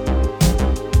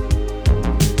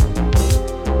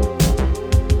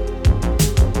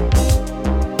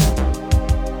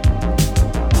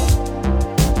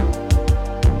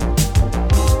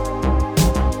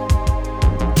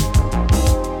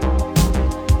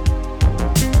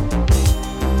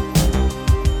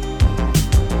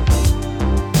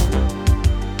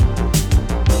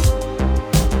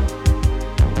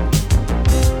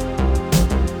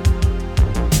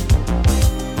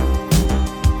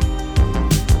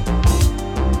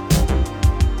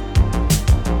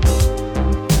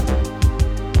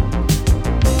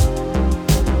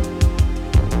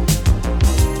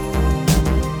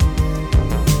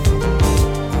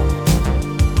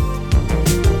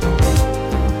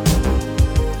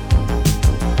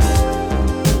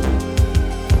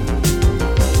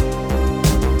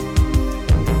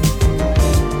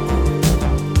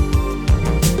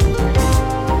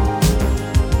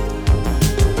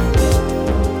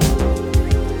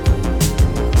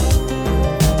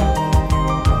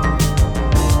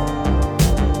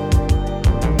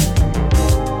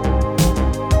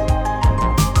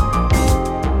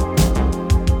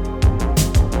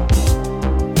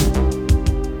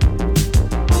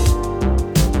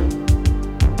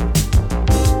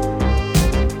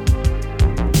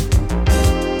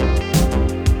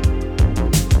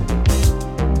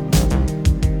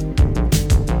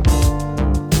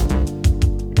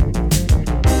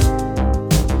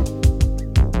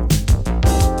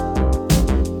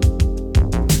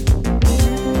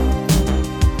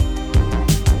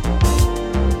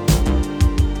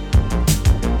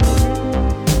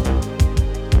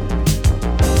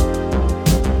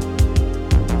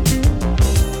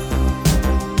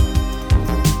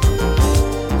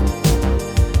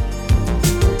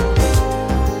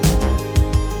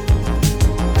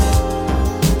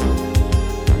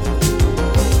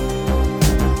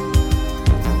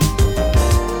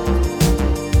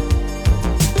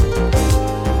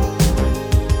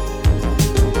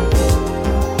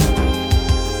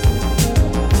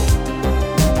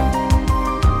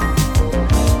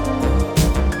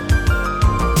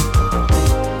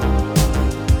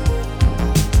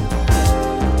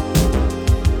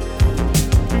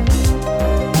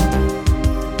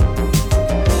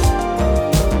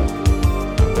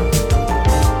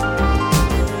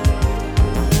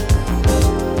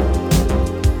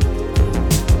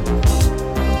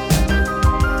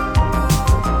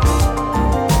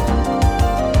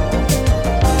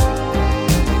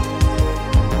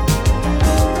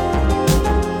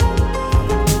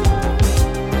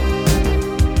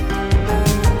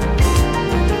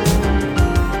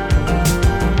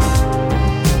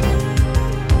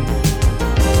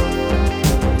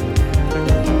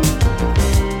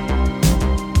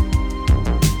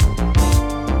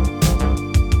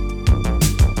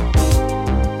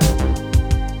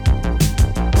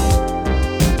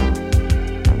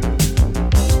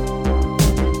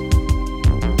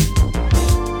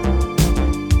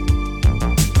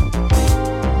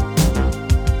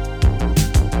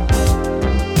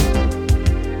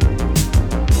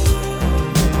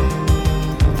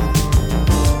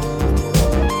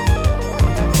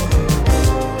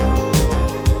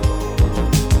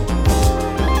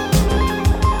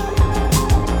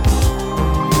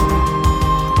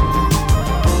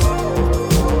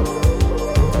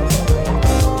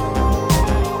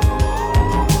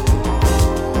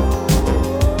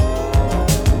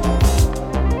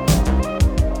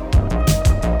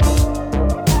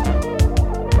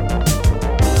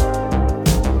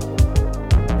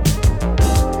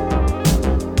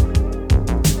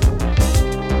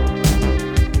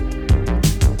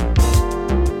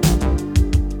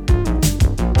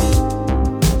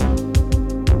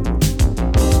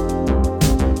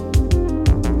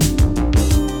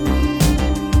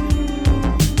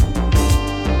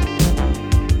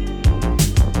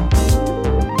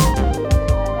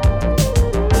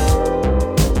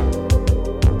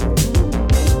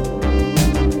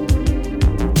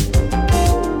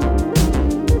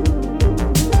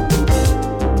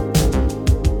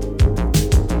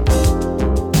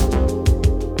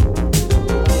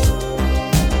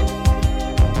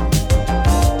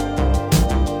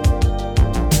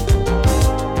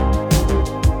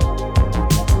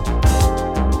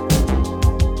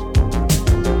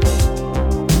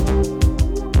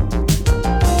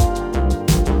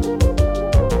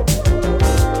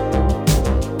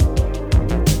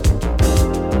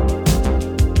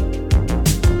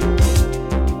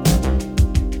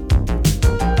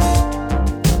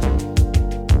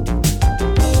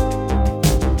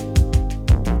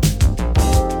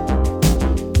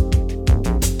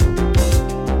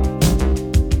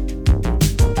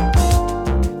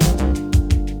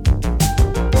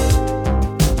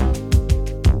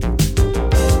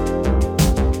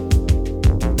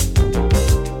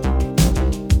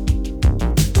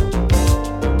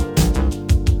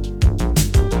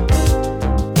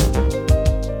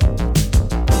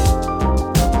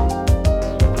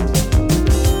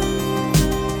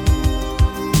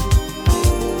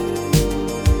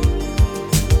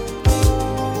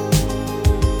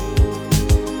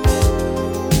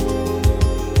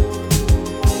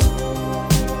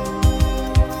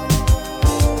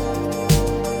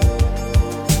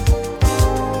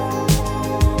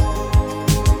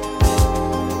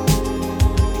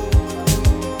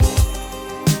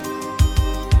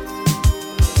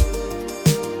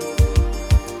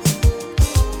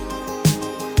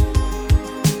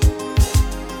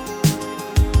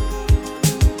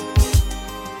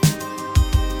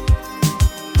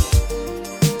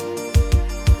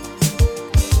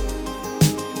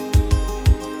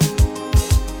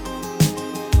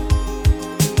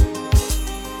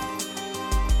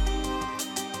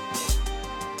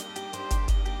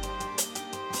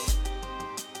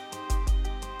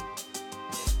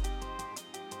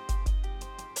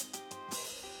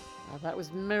 That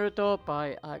was Mirador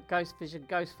by Ghost Vision.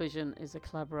 Ghost Vision is a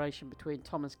collaboration between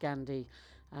Thomas Gandy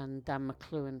and Dan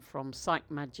McLuhan from Psych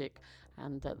Magic,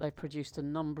 and they produced a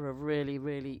number of really,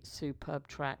 really superb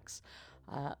tracks.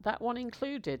 That one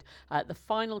included. The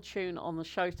final tune on the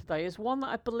show today is one that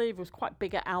I believe was quite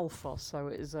big at Alphos, so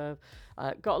it is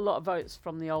got a lot of votes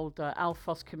from the old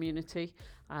Alphos community,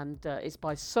 and it's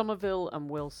by Somerville and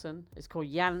Wilson. It's called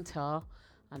Yantar,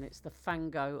 and it's the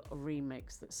Fango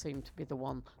remix that seemed to be the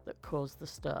one that caused the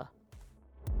stir.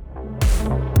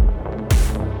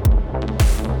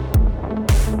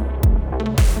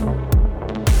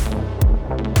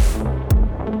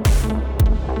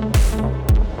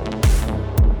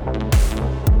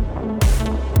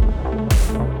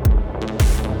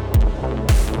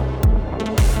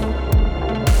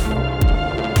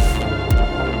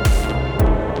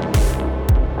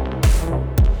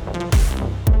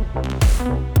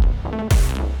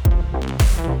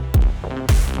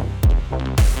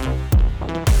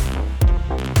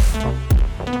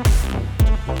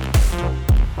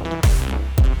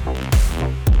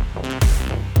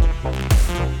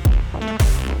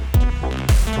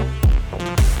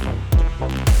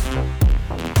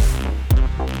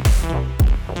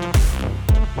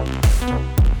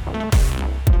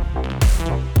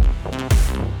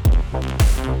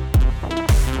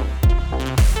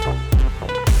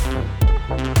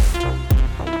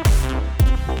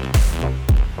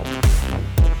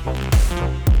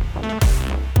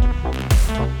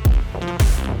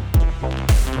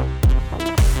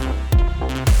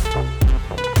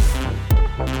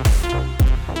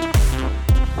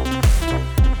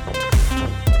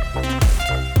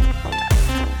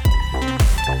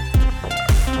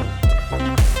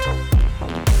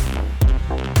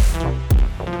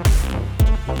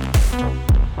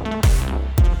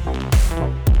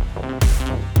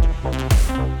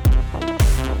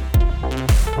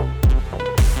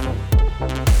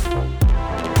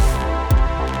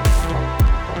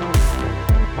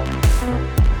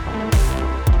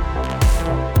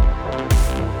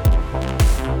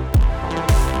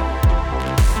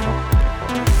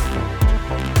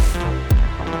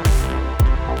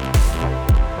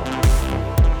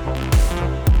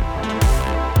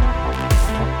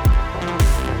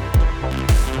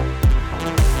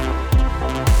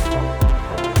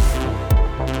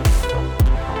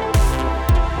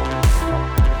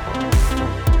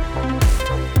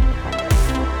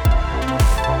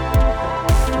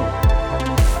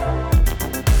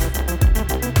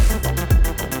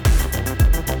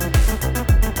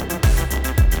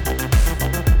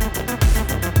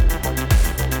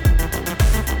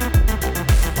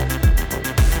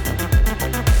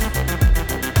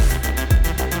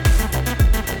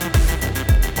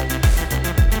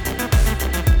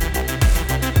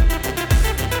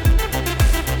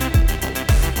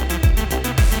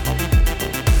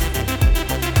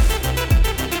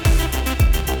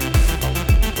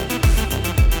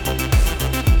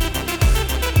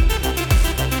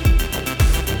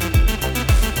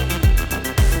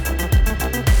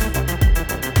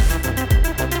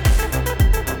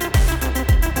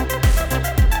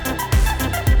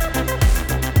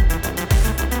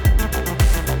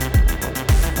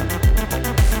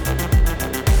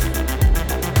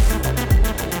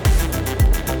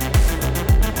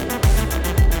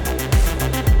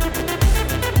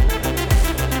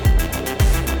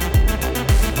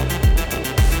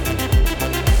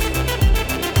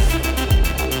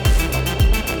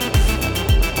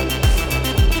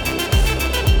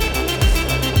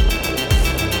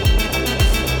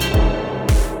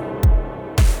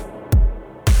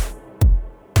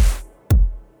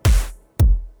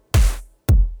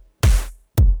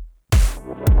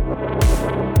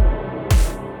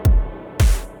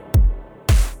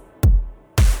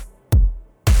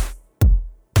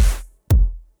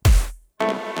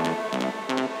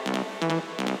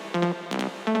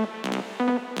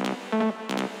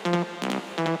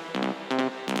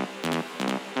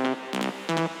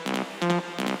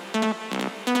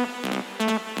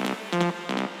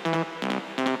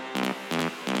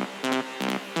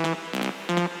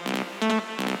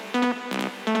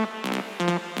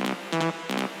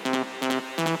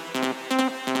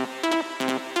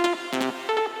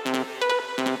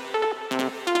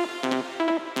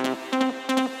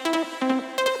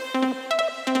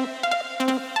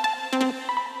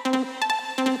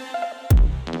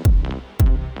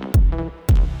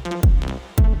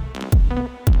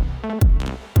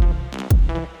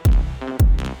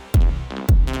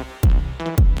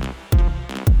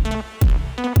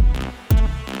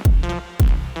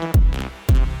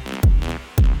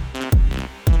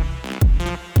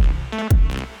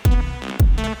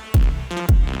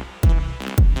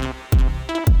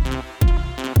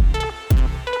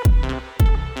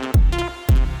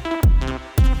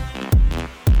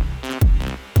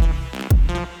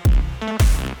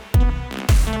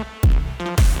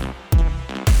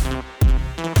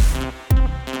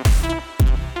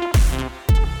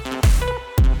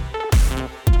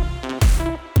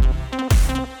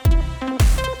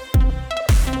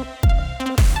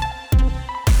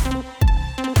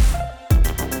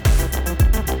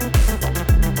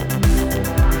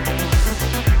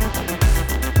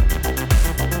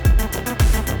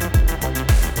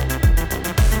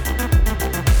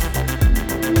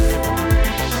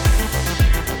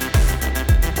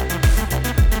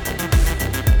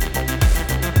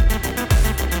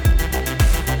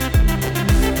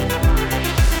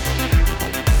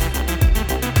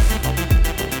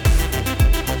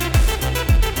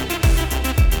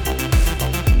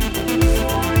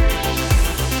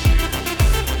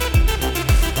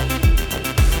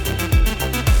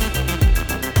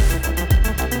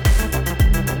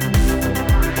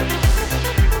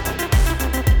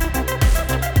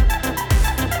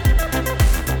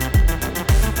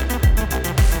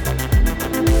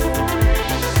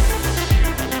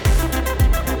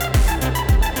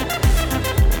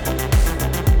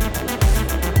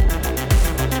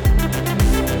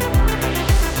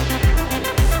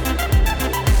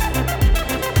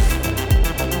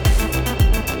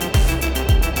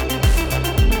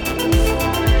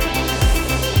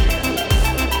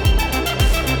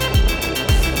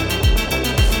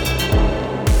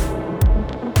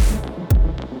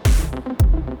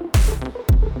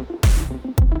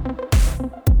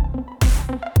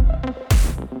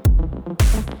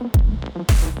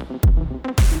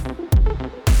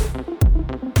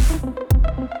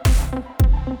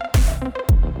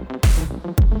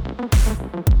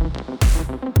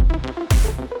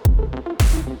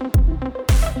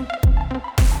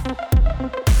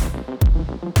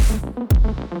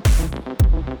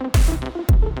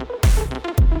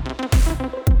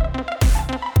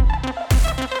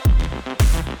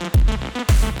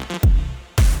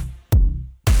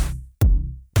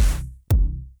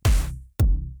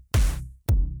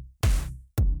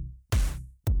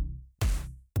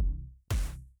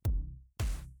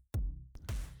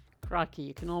 Crikey,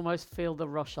 you can almost feel the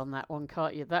rush on that one,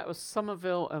 can't you? That was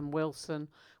Somerville and Wilson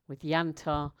with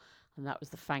Yantar, and that was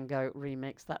the Fango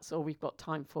remix. That's all we've got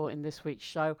time for in this week's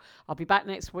show. I'll be back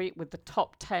next week with the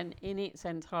top 10 in its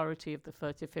entirety of the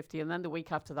 30-50, and then the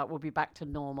week after that we'll be back to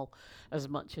normal, as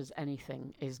much as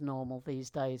anything is normal these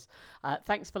days.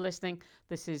 Thanks for listening.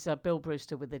 This is Bill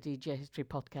Brewster with the DJ History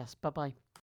Podcast. Bye-bye.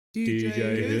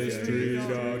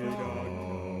 DJHistory.com.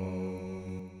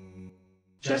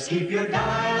 Just keep your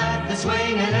dial at the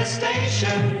swinging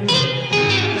station.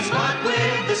 The spot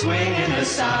with the swinging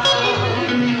sound.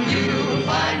 You'll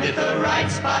find it the right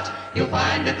spot. You'll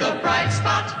find it the bright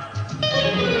spot.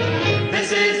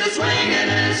 This is the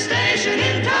swinging station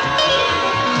in town.